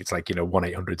with Mike. It's like, you know,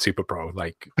 1-800-SUPER-PRO,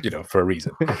 like, you know, for a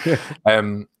reason.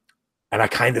 And I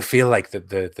kind of feel like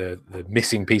the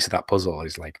missing piece of that puzzle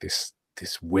is like this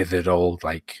withered old,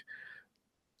 like,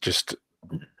 just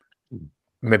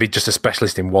maybe just a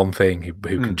specialist in one thing who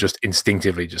can just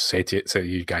instinctively just say to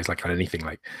you guys, like, on anything,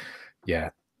 like,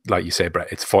 yeah, like you say,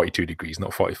 Brett, it's 42 degrees,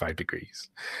 not 45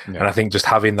 degrees. Yeah. And I think just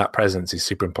having that presence is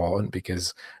super important,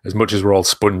 because as much as we're all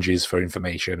sponges for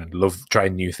information and love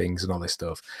trying new things and all this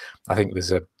stuff, I think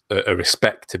there's a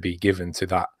respect to be given to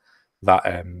that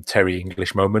Terry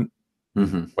English moment,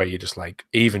 where you're just like,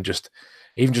 even just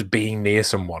being near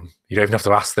someone, you don't even have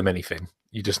to ask them anything.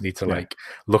 You just need to like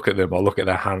look at them, or look at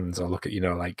their hands, or look at, you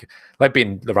know, like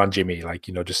being around Jimmy, like,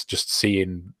 you know, just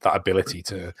seeing that ability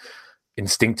to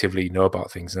instinctively know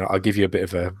about things. And I'll give you a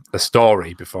bit of a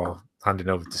story before handing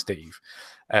over to Steve.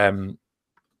 The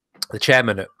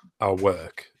chairman at our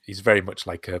work, he's very much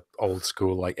like a old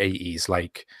school, like 80s,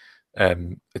 like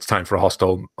it's time for a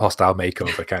hostile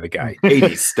makeover kind of guy.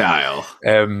 80s style.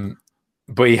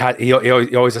 But he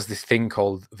always has this thing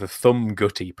called the thumb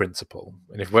gutty principle.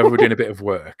 And when we're doing a bit of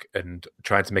work and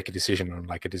trying to make a decision on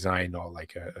like a design or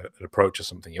like an approach or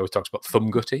something, he always talks about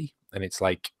thumb gutty. And it's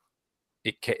like,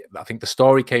 I think the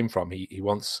story came from, he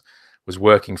once was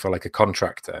working for like a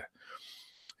contractor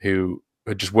who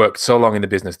had just worked so long in the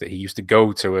business that he used to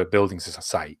go to a building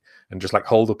site and just like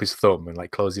hold up his thumb and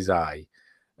like close his eye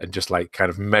and just like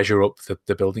kind of measure up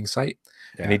the building site.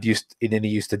 Yeah. And he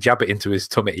used to jab it into his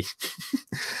tummy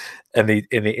and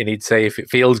he'd say, if it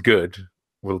feels good,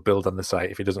 we'll build on the site.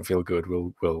 If it doesn't feel good,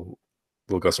 we'll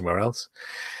go somewhere else.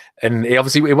 And it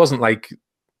wasn't like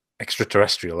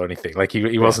extraterrestrial or anything. Like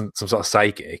he wasn't some sort of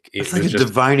psychic. It's like a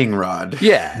divining rod.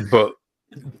 Yeah, but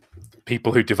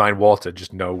people who divine water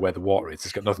just know where the water is.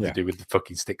 It's got nothing to do with the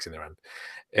fucking sticks in their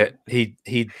hand.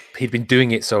 He'd been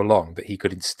doing it so long that he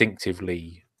could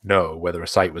instinctively know whether a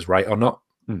site was right or not.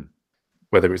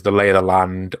 Whether it was the lay of the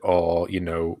land, or, you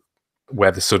know,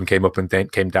 where the sun came up and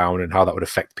came down and how that would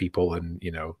affect people, and,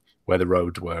 you know, where the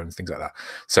roads were and things like that.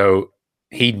 So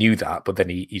he knew that, but then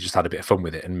he just had a bit of fun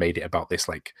with it and made it about this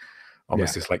like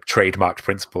almost this like trademarked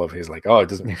principle of his, like, oh, it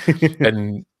doesn't.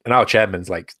 and our chairman's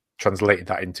like translated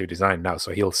that into design now.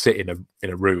 So he'll sit in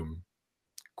a room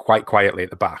quite quietly at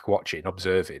the back, watching,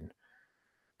 observing,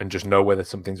 and just know whether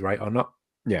something's right or not.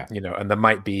 Yeah, you know, and there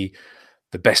might be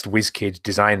the best whiz kid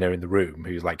designer in the room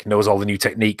who like knows all the new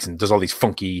techniques and does all these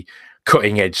funky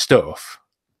cutting edge stuff,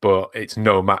 but it's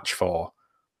no match for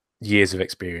years of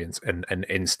experience and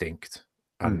instinct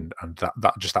and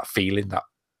that just that feeling that,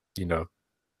 you know,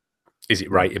 is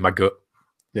it right in my gut?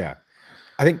 Yeah,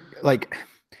 I think like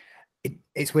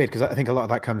it's weird because I think a lot of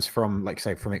that comes from, like,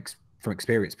 say, from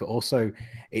experience, but also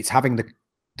it's having the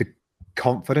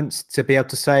confidence to be able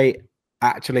to say,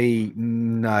 actually,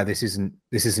 no, this isn't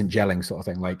gelling, sort of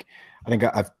thing. Like, I think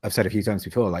I've said a few times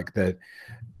before, like the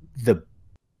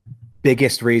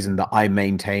biggest reason that I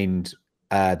maintained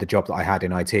the job that I had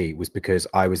in IT was because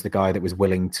I was the guy that was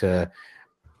willing to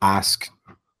ask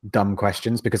dumb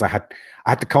questions, because I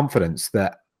had the confidence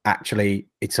that actually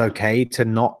it's okay to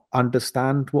not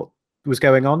understand what was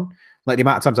going on. Like, the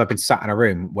amount of times I've been sat in a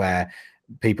room where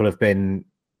people have been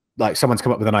like, someone's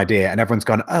come up with an idea and everyone's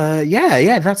gone,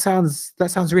 yeah, that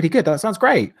sounds really good. That sounds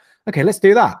great. Okay, let's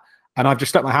do that. And I've just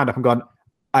stuck my hand up and gone,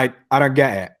 I don't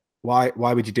get it. Why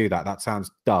would you do that? That sounds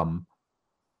dumb.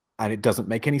 And it doesn't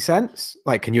make any sense.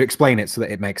 Like, can you explain it so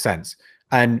that it makes sense?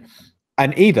 And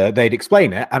either they'd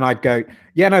explain it and I'd go,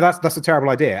 yeah, no, that's a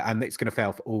terrible idea and it's going to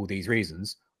fail for all these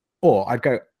reasons. Or I'd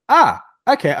go,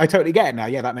 okay, I totally get it now.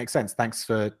 Yeah, that makes sense. Thanks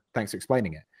for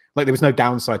explaining it. Like, there was no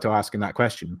downside to asking that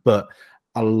question, but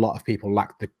a lot of people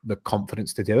lack the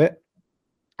confidence to do it.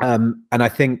 And I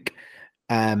think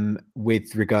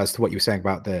with regards to what you were saying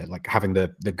about having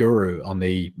the guru on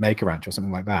the Maker Ranch or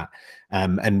something like that,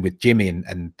 and with Jimmy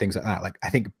and things like that, like, I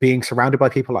think being surrounded by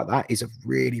people like that is a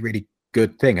really, really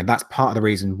good thing. And that's part of the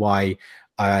reason why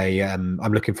I'm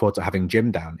looking forward to having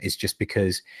Jim down, is just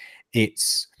because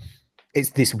it's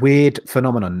this weird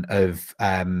phenomenon of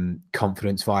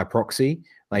confidence via proxy,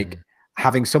 like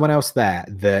having someone else there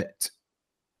that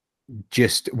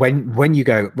just when you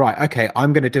go, right, okay,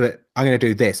 I'm going to do it, I'm going to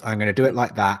do this, I'm going to do it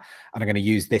like that, and I'm going to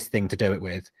use this thing to do it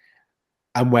with.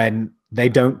 And when they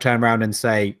don't turn around and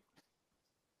say,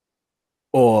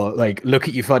 or like, look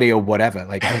at you funny or whatever,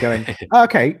 like, I'm going,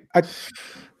 okay,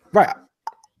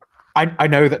 I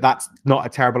know that that's not a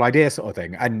terrible idea, sort of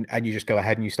thing. And you just go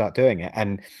ahead and you start doing it.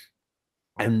 And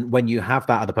when you have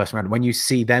that other person around, when you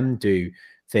see them do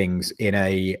things in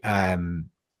a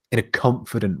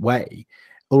confident way,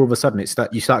 all of a sudden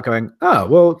you start going, oh,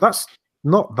 well,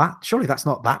 surely that's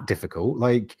not that difficult.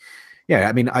 Like, yeah,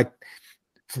 I mean,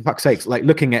 for fuck's sakes, like,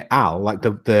 looking at Al, like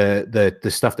the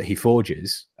stuff that he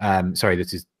forges, sorry,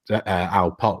 this is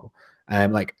Al Poll,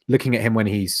 like, looking at him when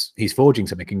he's forging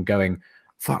something and going,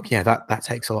 fuck yeah, that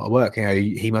takes a lot of work. You know,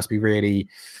 he must be really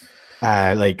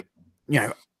like, you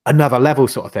know, another level,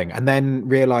 sort of thing. And then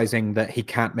realizing that he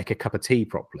can't make a cup of tea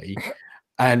properly.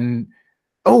 And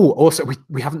also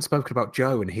we haven't spoken about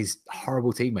Joe and his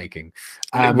horrible tea making.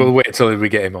 We'll wait until we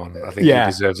get him on. I think he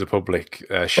deserves a public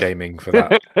shaming for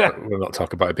that. We'll not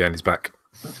talk about it behind his back.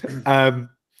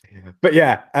 But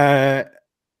yeah,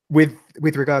 with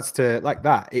regards to like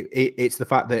that, it's the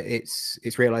fact that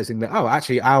it's realizing that, oh,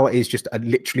 actually, Al is just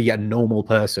literally a normal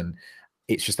person.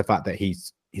 It's just the fact that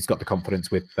he's got the confidence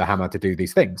with the hammer to do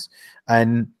these things.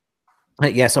 And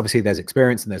yes, obviously there's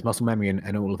experience and there's muscle memory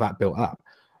and all of that built up.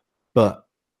 But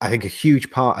I think a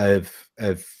huge part of I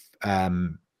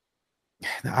don't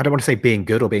want to say being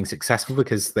good or being successful,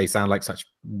 because they sound like such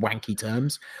wanky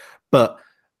terms, but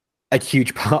a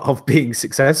huge part of being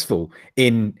successful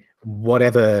in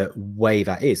whatever way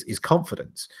that is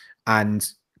confidence. And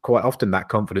quite often that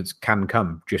confidence can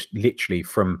come just literally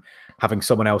from having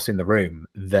someone else in the room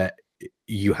that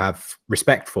you have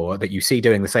respect for, that you see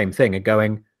doing the same thing and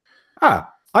going, I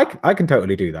can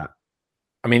totally do that.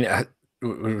 I mean,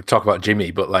 we talk about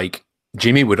Jimmy, but like,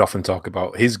 Jimmy would often talk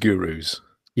about his gurus,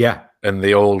 and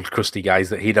the old crusty guys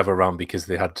that he'd have around because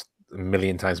they had a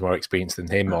million times more experience than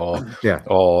him,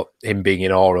 or him being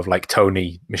in awe of like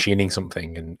Tony machining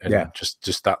something, and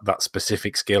just that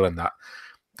specific skill and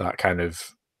that kind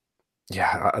of,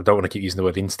 I don't want to keep using the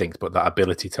word instinct, but that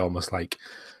ability to almost like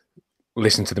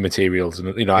listen to the materials.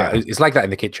 And you know, it's like that in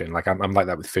the kitchen. Like I'm like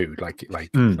that with food. Like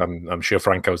I'm sure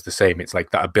Franco's the same. It's like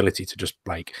that ability to just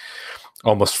like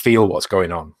almost feel what's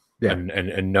going on,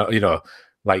 and know, you know,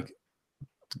 like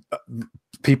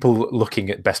people looking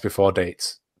at best before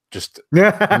dates just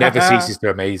never ceases to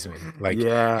amaze me. Like,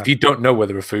 if you don't know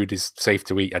whether a food is safe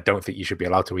to eat, I don't think you should be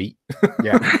allowed to eat.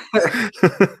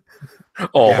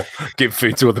 Or give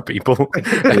food to other people.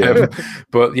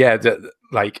 But yeah,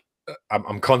 like,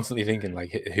 I'm constantly thinking,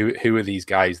 like, who are these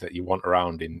guys that you want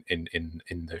around in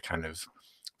the kind of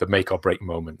the make or break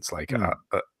moments? Like,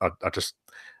 I just,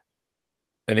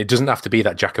 and it doesn't have to be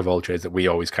that jack of all trades that we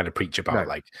always kind of preach about.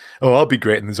 Like, oh, I'll be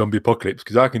great in the zombie apocalypse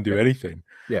because I can do anything.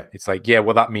 It's like,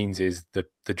 what that means is the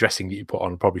dressing that you put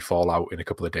on will probably fall out in a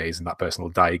couple of days, and that person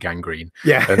will die of gangrene.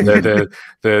 And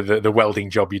the welding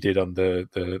job you did on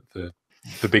the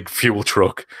the big fuel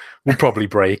truck will probably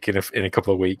break in a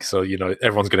couple of weeks. So,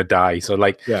 everyone's going to die. So,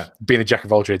 being a jack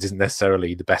of all trades isn't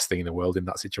necessarily the best thing in the world in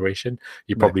that situation.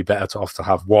 You're probably better off to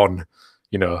have one,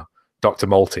 Dr.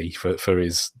 Malty for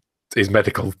his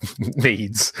medical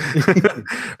needs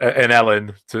and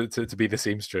Ellen to be the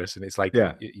seamstress. And it's like,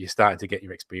 you're starting to get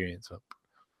your experience up.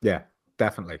 Yeah,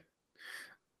 definitely.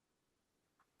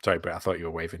 Sorry, Brett, I thought you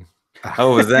were waving.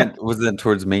 Oh, was that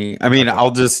towards me? I mean,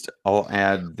 I'll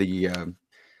add the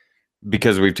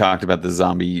because we've talked about the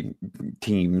zombie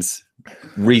teams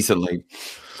recently,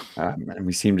 and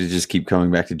we seem to just keep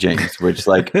coming back to James, which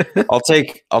I'll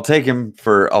take him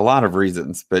for a lot of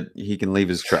reasons, but he can leave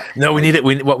his truck. No, we need it.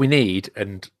 What we need,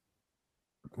 and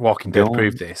Walking Dead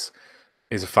proved this,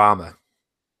 is a farmer.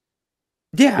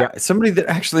 Yeah, somebody that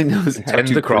actually knows how tend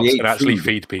to the crops and food. actually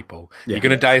feed people. Yeah. You're going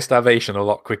to die of starvation a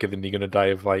lot quicker than you're going to die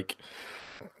of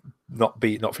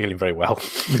not feeling very well.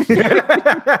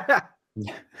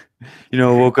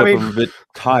 Woke up a bit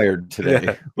tired today.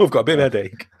 Yeah, we've got a bit of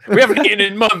headache. We haven't eaten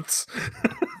in months.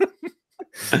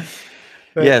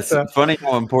 Yes, funny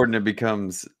how important it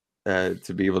becomes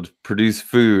to be able to produce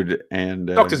food and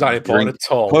doctors aren't important at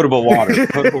all. Potable water.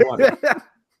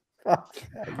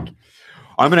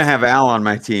 I'm going to have Al on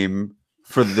my team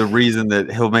for the reason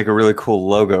that he'll make a really cool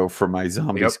logo for my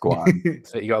zombie squad.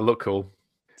 So you got to look cool.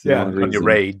 On your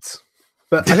raids.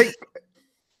 But I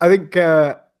think,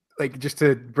 just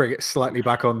to bring it slightly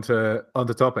back onto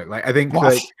topic, I think the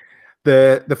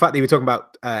fact that you were talking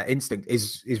about instinct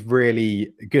is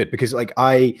really good because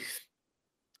I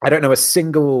don't know a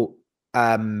single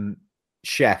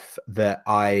chef that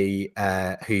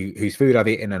whose food I've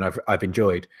eaten and I've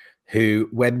enjoyed, who,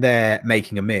 when they're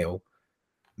making a meal,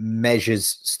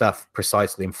 measures stuff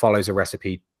precisely and follows a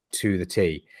recipe to the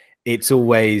T. It's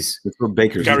always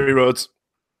bakers. Gary Rhodes.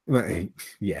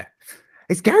 Yeah.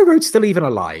 Is Gary Rhodes still even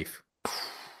alive?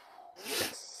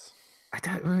 Yes. I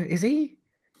don't. Is he?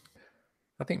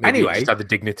 I think maybe he just had the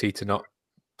dignity to not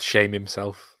shame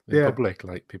himself in public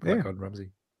like people like Gordon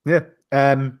Ramsay. Yeah.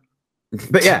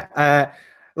 But yeah,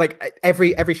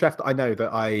 every chef that I know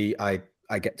that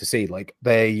I get to see,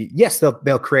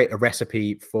 they'll create a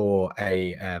recipe for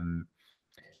a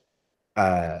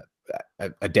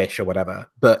dish or whatever,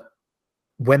 but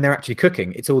when they're actually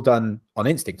cooking, it's all done on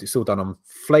instinct. It's all done on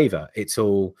flavor. It's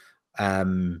all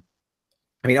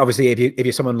obviously if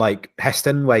you're someone like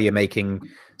Heston, where you're making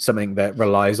something that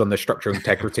relies on the structural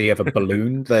integrity of a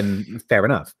balloon, then fair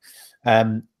enough.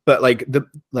 But the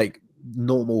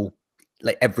normal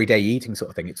everyday eating sort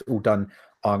of thing, it's all done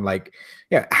on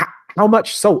how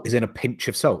much salt is in a pinch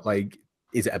of salt?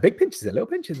 Is it a big pinch? Is it a little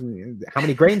pinch? How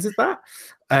many grains is that?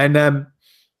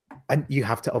 And you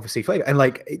have to obviously flavor, and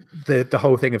the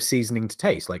whole thing of seasoning to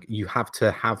taste. You have to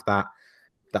have that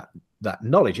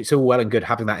knowledge. It's all well and good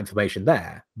having that information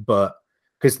there, but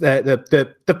because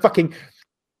the fucking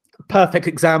perfect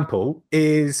example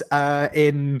is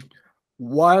in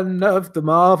one of the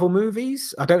Marvel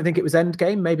movies. I don't think it was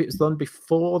Endgame. Maybe it was the one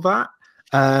before that,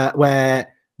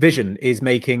 where Vision is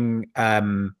making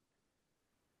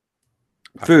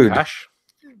food.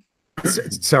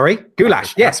 Sorry,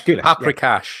 goulash. Yes, goulash.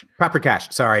 Paprikash. Yeah.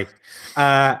 Paprikash. Sorry.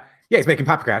 He's making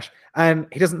paprikash, and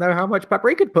he doesn't know how much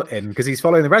paprika to put in because he's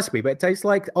following the recipe, but it tastes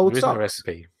like old socks. A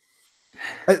recipe.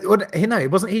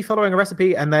 Wasn't he following a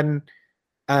recipe? And then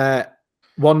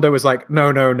Wanda was like,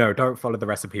 "No, don't follow the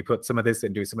recipe. Put some of this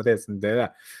in, do some of this, and do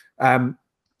that."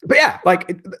 But yeah,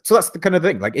 so that's the kind of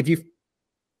thing.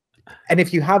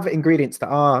 If you have ingredients that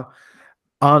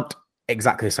aren't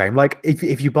exactly the same,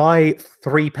 if you buy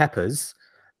 3 peppers,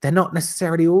 they're not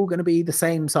necessarily all going to be the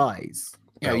same size.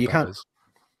 You can't.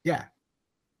 Yeah.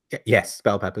 Yes,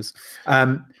 bell peppers.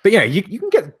 But you can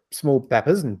get small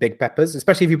peppers and big peppers,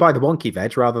 especially if you buy the wonky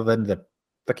veg rather than the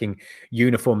fucking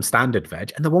uniform standard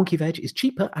veg. And the wonky veg is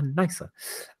cheaper and nicer.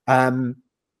 And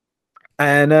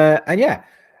yeah.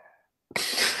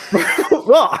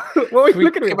 What are you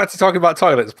looking at? Get back to talking about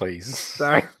toilets, please.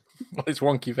 Sorry. Well, it's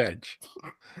wonky veg.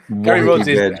 Gary Rhodes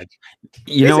is veg.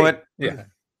 You know what? Yeah.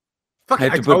 I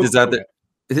have to put this out there.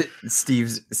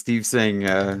 Steve's saying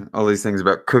all these things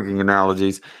about cooking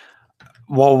analogies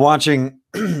while watching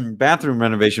bathroom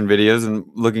renovation videos and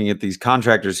looking at these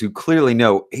contractors who clearly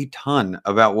know a ton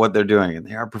about what they're doing, and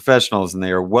they are professionals and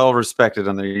they are well respected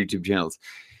on their YouTube channels.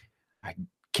 I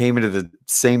came into the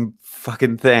same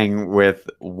fucking thing with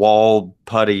wall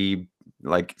putty,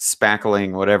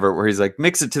 spackling, whatever, where he's like,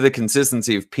 mix it to the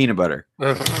consistency of peanut butter.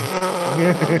 Well,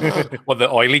 the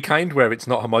oily kind where it's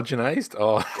not homogenized,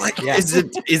 or is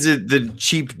it the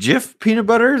cheap Jif peanut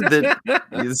butter that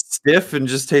is stiff and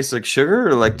just tastes like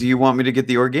sugar, or do you want me to get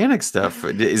the organic stuff?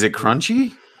 Is it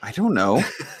crunchy? I don't know.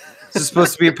 This is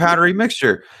supposed to be a powdery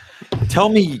mixture. Tell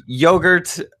me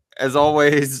yogurt as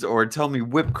always, or tell me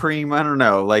whipped cream. I don't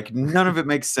know. Like none of it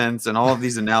makes sense. And all of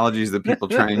these analogies that people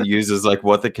try and use as like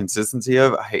what the consistency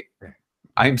of,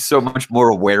 I'm so much more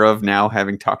aware of now,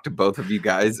 having talked to both of you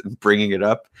guys and bringing it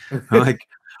up. I'm like,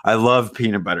 I love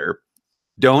peanut butter.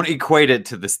 Don't equate it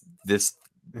to this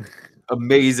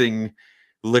amazing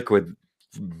liquid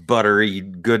buttery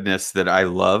goodness that I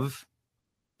love,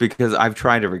 because I've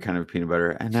tried every kind of peanut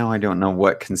butter and now I don't know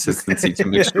what consistency to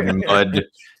mix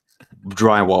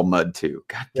drywall mud to.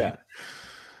 God damn.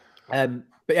 Yeah.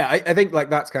 But yeah, I think like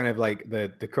that's kind of like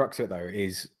the crux of it though,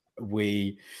 is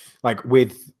the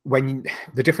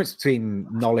difference between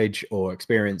knowledge or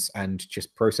experience and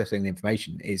just processing the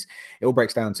information is it all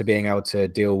breaks down to being able to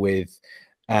deal with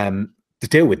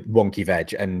wonky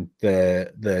veg and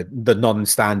the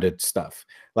non-standard stuff,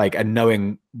 like, and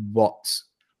knowing what,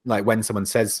 like when someone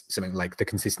says something like the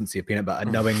consistency of peanut butter,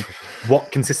 knowing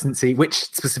what consistency, which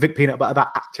specific peanut butter that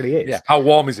actually is. Yeah. How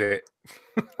warm is it?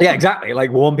 Yeah, exactly.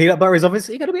 Like warm peanut butter is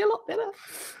obviously going to be a lot better.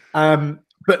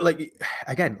 But like,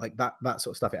 again, like that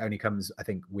sort of stuff, it only comes, I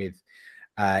think, with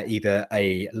either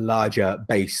a larger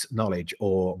base knowledge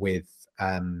or with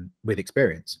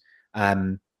experience.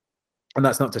 And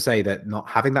that's not to say that not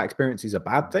having that experience is a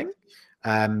bad thing.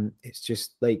 It's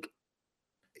just like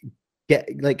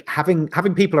having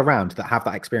people around that have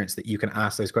that experience that you can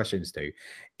ask those questions to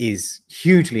is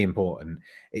hugely important.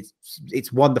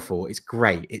 It's wonderful. It's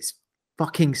great. It's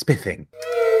fucking spiffing.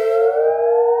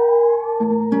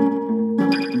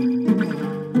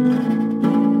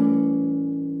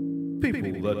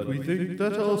 People that we think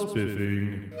that are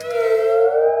spiffing.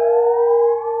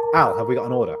 Al, have we got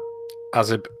an order?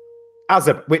 Azib,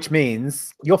 which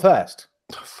means you're first.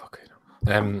 Oh, fuck it.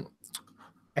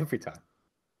 Every time.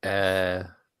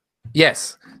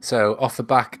 Yes. So off the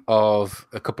back of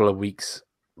a couple of weeks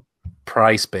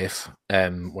price spiff,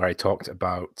 where I talked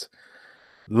about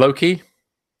Loki,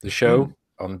 the show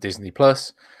on Disney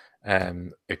Plus,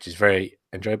 which is very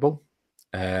enjoyable.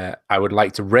 I would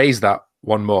like to raise that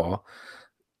one more.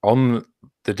 On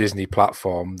the Disney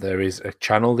platform, there is a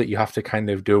channel that you have to kind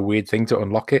of do a weird thing to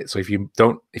unlock it. So if you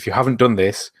haven't done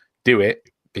this, do it,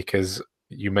 because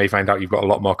you may find out you've got a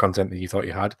lot more content than you thought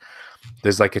you had.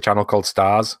 There's like a channel called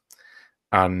Stars,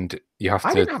 and you have to.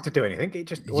 I didn't have to do anything. It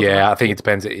just I think it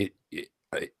depends. It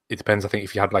depends. I think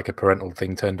if you had like a parental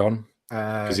thing turned on,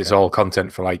 because it's all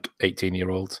content for like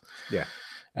 18-year-olds. Yeah.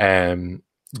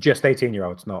 Just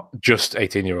 18-year-olds, not just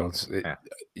 18-year-olds.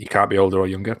 You can't be older or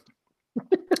younger.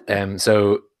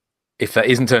 So if that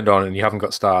isn't turned on and you haven't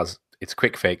got Stars, it's a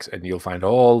quick fix, and you'll find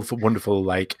all wonderful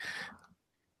like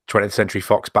 20th Century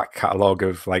Fox back catalogue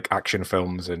of like action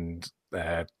films and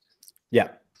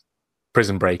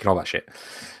Prison Break and all that shit.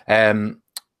 And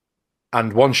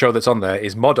one show that's on there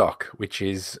is MODOK, which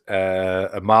is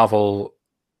a Marvel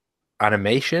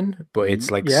animation, but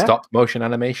it's like stop motion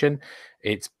animation.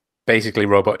 It's basically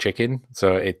Robot Chicken.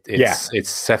 So it's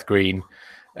Seth Green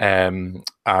and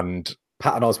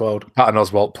Patton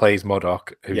Oswalt plays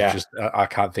MODOK, who's just I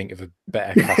can't think of a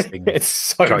better casting it's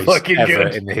so choice fucking ever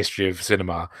good in the history of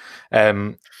cinema.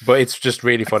 But it's just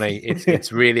really funny.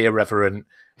 It's really irreverent.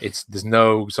 There's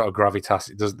no sort of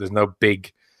gravitas. There's no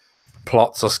big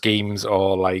plots or schemes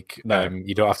or like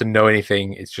you don't have to know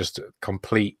anything. It's just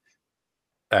complete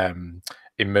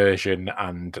immersion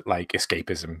and like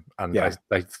escapism. And I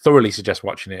thoroughly suggest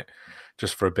watching it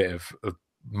just for a bit of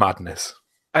madness.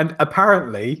 And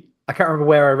apparently, I can't remember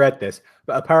where I read this,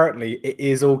 but apparently it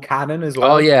is all canon as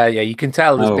well. Oh yeah, you can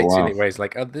tell there's bits in it where it's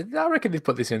like, I reckon they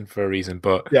put this in for a reason,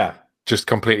 but just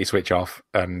completely switch off.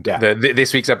 And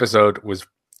this week's episode was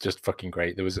just fucking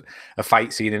great. There was a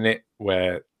fight scene in it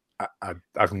where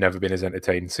I've never been as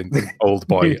entertained since Old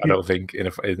Boy. I don't think in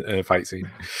a fight scene.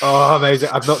 Oh, amazing!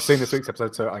 I've not seen this week's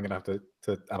episode, so I'm gonna have to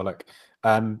have a look.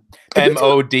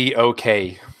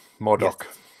 MODOK, MODOK.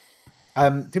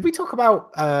 Did we talk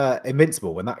about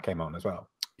Invincible when that came on as well?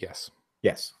 Yes.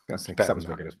 That was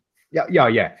very good.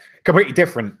 Yeah. Completely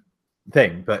different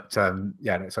thing, but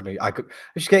suddenly I was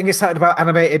just getting excited about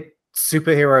animated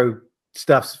superhero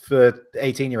stuff for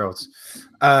 18-year-olds.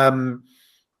 That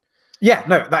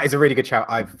is a really good shout.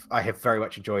 I have very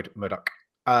much enjoyed MODOK.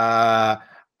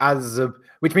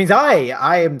 Which means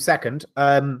I am second.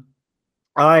 I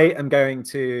am going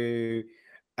to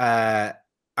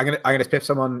I'm gonna spiff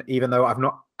someone, even though I've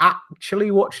not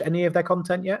actually watched any of their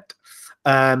content yet.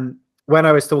 When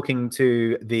I was talking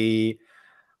to the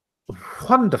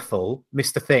wonderful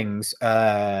Mr. Things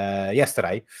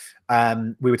yesterday,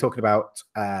 we were talking about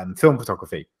film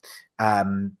photography,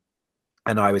 and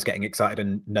I was getting excited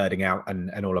and nerding out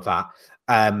and all of that,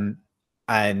 and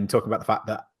talking about the fact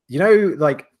that you know,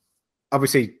 like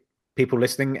obviously people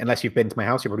listening, unless you've been to my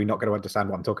house, you're probably not going to understand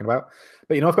what I'm talking about.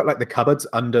 But you know, I've got like the cupboards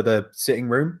under the sitting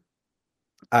room.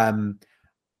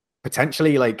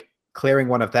 Potentially like clearing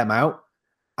one of them out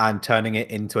and turning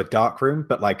it into a dark room,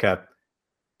 but like a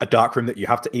dark room that you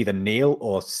have to either kneel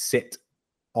or sit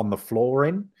on the floor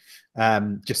in.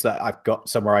 Just that I've got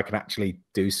somewhere I can actually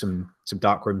do some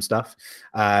dark room stuff.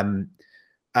 So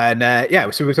we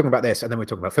were talking about this, and then we were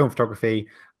talking about film photography,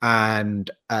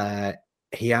 and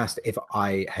he asked if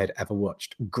I had ever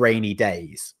watched Grainy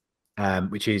Days,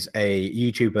 which is a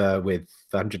YouTuber with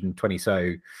 120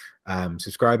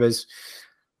 subscribers.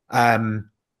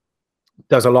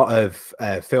 Does a lot of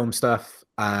film stuff,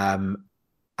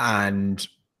 and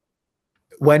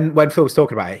when Phil was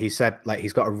talking about it, he said like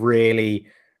he's got a really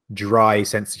dry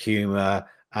sense of humor.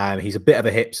 He's a bit of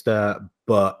a hipster,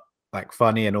 but like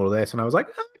funny and all of this. And I was like,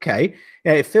 okay,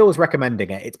 yeah, if Phil's recommending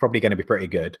it, it's probably going to be pretty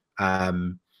good.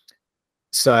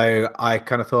 So I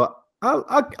kind of thought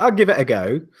I'll give it a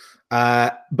go,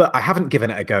 but I haven't given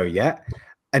it a go yet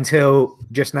until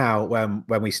just now when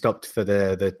we stopped for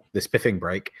the spiffing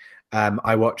break.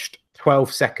 I watched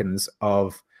 12 seconds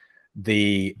of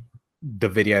the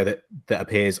video that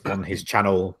appears on his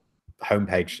channel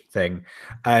homepage thing,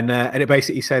 and it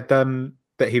basically said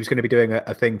that he was going to be doing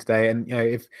a thing today, and you know,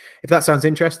 if that sounds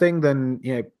interesting, then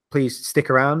you know, please stick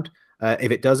around.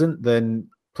 If it doesn't, then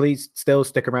please still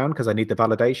stick around because I need the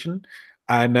validation.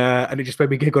 And it just made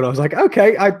me giggle. I was like,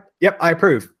 okay, I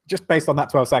approve. Just based on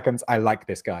that 12 seconds, I like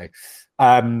this guy.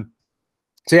 So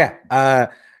yeah,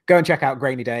 go and check out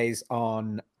Grainy Days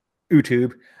on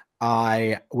YouTube.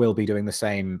 I will be doing the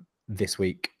same this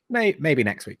week, maybe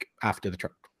next week after the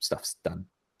truck stuff's done.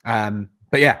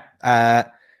 But yeah,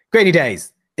 Grainy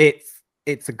Days.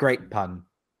 It's a great pun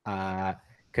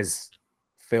because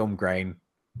film grain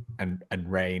and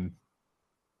rain.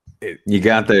 You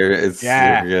got there. It's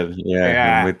super good.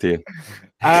 Yeah, I'm with you.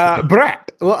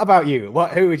 Brett, what about you?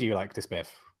 Who would you like to spiff?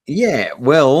 Yeah,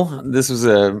 well, this was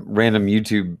a random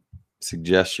YouTube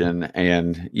suggestion,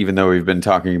 and even though we've been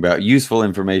talking about useful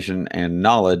information and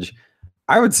knowledge,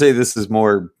 I would say this is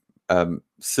more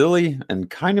silly and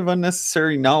kind of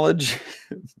unnecessary knowledge.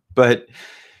 But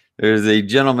there's a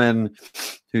gentleman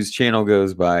whose channel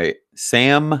goes by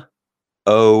Sam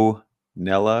O.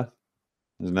 Nella.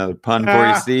 There's another pun for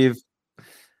you, Steve.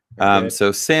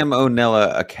 So Sam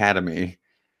O'Nella Academy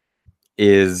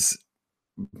is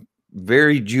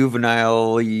very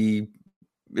juvenilely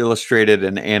illustrated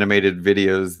and animated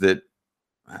videos that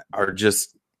are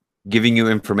just giving you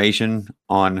information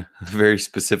on a very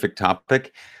specific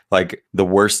topic, like the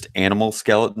worst animal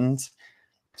skeletons.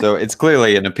 So it's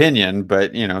clearly an opinion,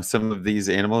 but you know, some of these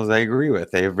animals I agree with.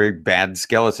 They have very bad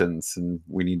skeletons, and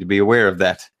we need to be aware of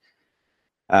that.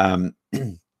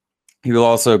 He will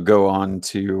also go on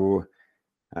to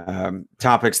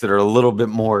topics that are a little bit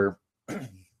more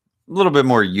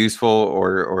useful,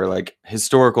 or like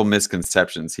historical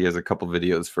misconceptions. He has a couple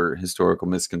videos for historical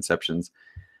misconceptions,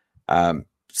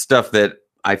 stuff that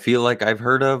I feel like I've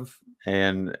heard of,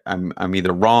 and I'm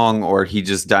either wrong or he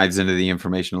just dives into the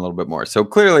information a little bit more. So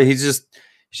clearly he's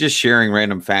just sharing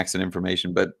random facts and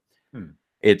information, but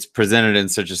it's presented in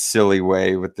such a silly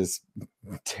way with this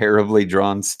terribly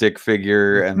drawn stick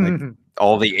figure and like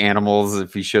all the animals.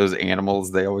 If he shows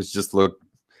animals, they always just look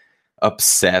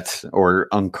upset or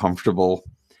uncomfortable.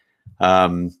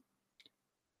 I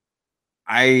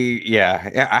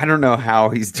don't know how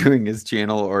he's doing his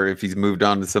channel, or if he's moved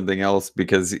on to something else,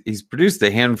 because he's produced a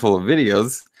handful of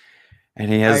videos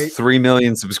and he has 3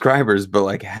 million subscribers, but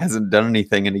like hasn't done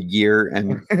anything in a year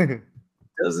and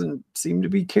doesn't seem to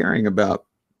be caring about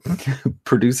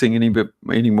producing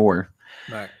any more.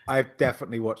 No, I've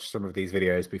definitely watched some of these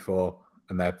videos before,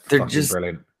 and they're just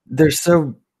brilliant. They're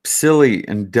so silly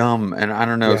and dumb, and I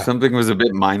don't know, something was a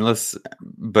bit mindless,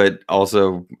 but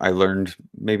also I learned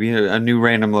maybe a new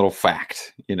random little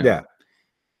fact, you know. Yeah,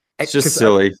 it's just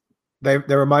silly. They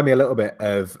remind me a little bit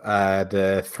of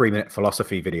the 3-minute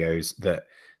philosophy videos that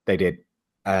they did,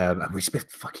 we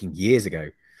spiffed fucking years ago.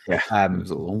 Yeah, it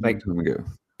was a long time ago.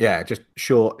 Yeah, just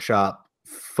short, sharp,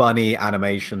 funny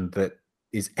animation that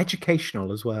is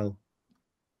educational as well.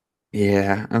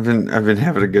 Yeah, I've been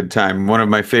having a good time. One of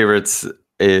my favorites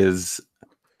is,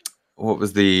 what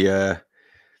was the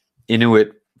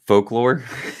Inuit folklore?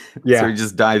 Yeah, so he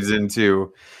just dives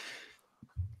into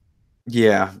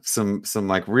some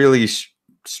like really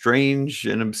strange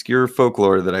and obscure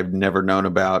folklore that I've never known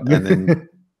about, and then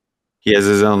he has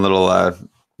his own little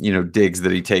digs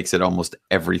that he takes at almost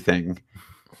everything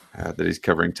that he's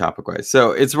covering topic wise.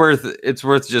 So it's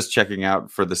worth just checking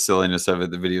out for the silliness of it.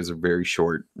 The videos are very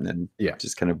short and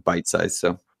just kind of bite sized.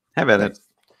 So have at it.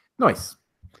 Nice.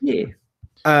 Yeah.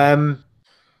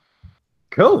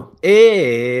 Cool.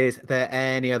 Is there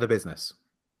any other business?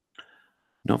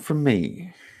 Not from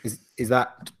me. Is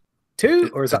that 2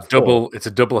 or is that 4? double? It's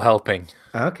a double helping.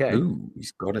 Okay. Ooh,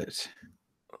 he's got it.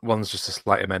 One's just a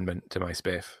slight amendment to my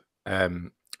spiff. I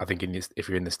think if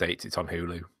you're in the States, it's on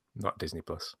Hulu, not Disney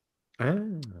Plus.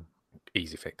 Oh.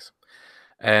 Easy fix.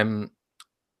 The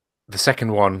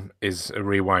second one is a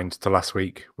rewind to last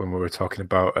week when we were talking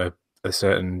about a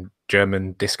certain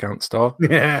German discount store.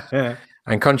 Yeah.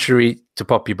 And contrary to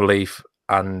popular belief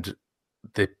and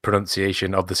the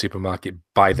pronunciation of the supermarket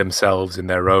by themselves in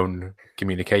their own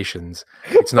communications,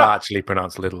 it's not actually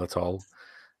pronounced Lidl at all.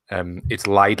 It's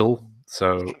Lidl,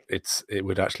 so it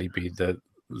would actually be the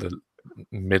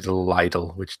middle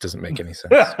Lidl, which doesn't make any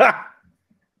sense.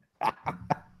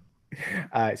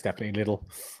 It's definitely Lidl.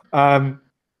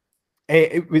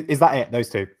 Is that it? Those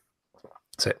 2?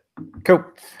 That's it. Cool.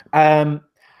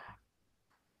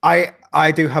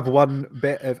 I do have one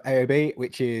bit of AOB,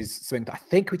 which is something that I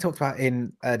think we talked about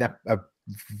in a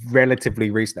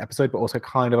relatively recent episode, but also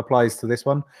kind of applies to this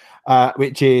one,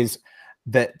 which is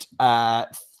that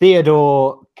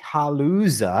Theodore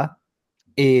Kaluza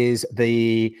is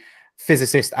the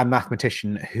physicist and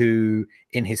mathematician who,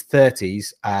 in his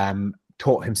 30s,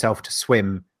 taught himself to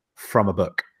swim from a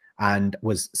book and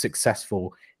was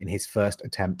successful in his first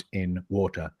attempt in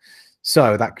water.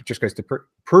 So that just goes to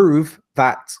prove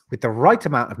that with the right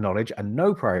amount of knowledge and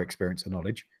no prior experience or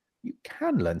knowledge, you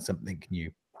can learn something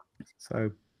new.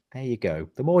 So there you go.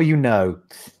 The more you know.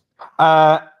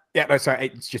 Sorry.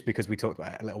 It's just because we talked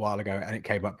about it a little while ago and it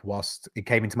came up whilst it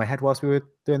came into my head whilst we were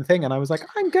doing the thing. And I was like,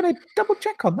 I'm going to double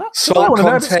check on that. Salt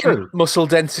content, muscle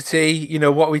density,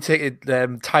 what we take,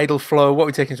 tidal flow, what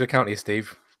we take into account here,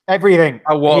 Steve? Everything.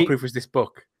 How waterproof was this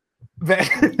book?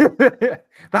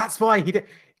 That's why he did.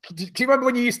 Do you remember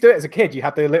when you used to do it as a kid? You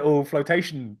had the little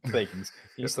flotation things.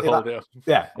 Just to hold it up.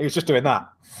 Yeah, he was just doing that.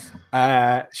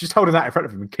 Just holding that in front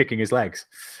of him and kicking his legs.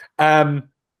 That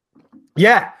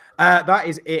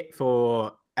is it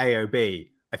for AOB,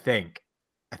 I think.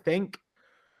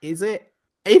 Is it?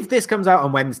 If this comes out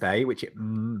on Wednesday, which it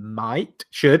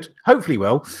hopefully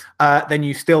will, then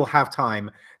you still have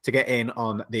time to get in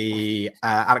on the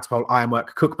Alex Pole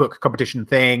Ironwork cookbook competition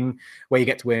thing, where you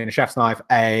get to win a chef's knife,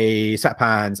 a set of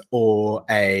pans, or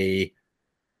a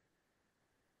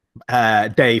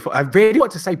day for. I really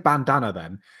want to say bandana.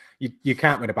 Then you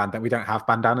can't win a bandana. We don't have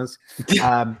bandanas,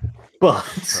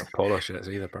 but polo shirts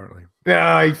either. Apparently,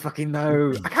 yeah, I fucking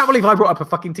know. I can't believe I brought up a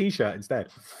fucking t-shirt instead.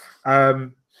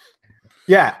 Or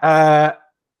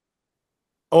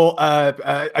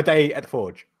a day at the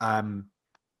forge.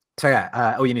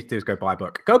 All you need to do is go buy a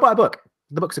book. Go buy a book.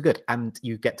 The books are good, and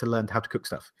you get to learn how to cook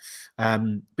stuff. But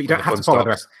you don't have to follow the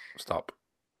rest. Stop.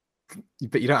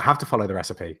 But you don't have to follow the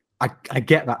recipe. I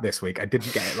get that this week. I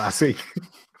didn't get it last week.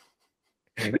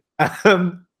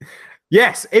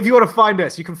 Yes, if you want to find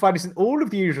us, you can find us in all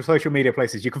of the usual social media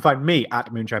places. You can find me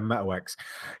at Moonshine Metalworks.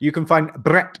 You can find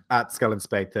Brett at Skull and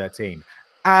Spade 13.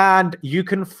 And you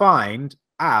can find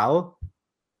Al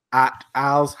at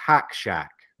Al's Hack Shack.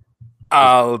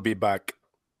 I'll be back.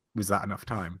 Was that enough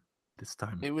time this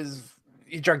time? It was.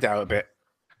 You dragged it out a bit.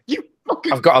 You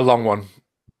fucking. I've got a long one.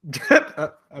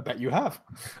 I bet you have.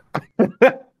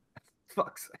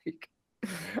 Fuck's sake.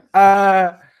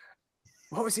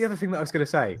 What was the other thing that I was going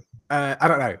to say? I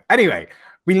don't know. Anyway,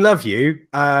 we love you.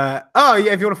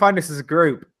 If you want to find us as a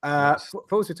group,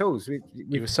 Fools with Tools.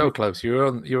 You were so close. You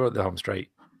were at the home straight.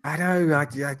 I know. I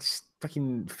just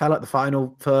fucking fell at the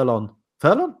final furlong.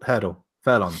 Hurdle.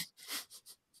 Furlong.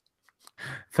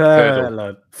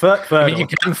 Furlong. I mean, you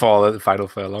can fall at the final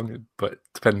furlong, but it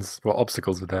depends what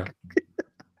obstacles are there.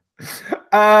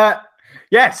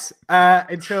 Yes.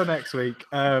 Until next week,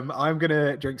 I'm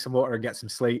gonna drink some water and get some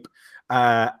sleep.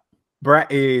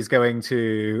 Brett is going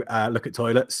to look at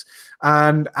toilets,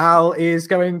 and Al is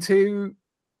going to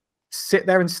sit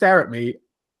there and stare at me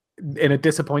in a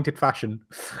disappointed fashion.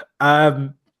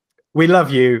 We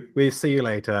love you. We'll see you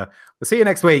later. We'll see you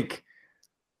next week.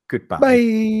 Goodbye.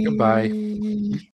 Bye. Goodbye.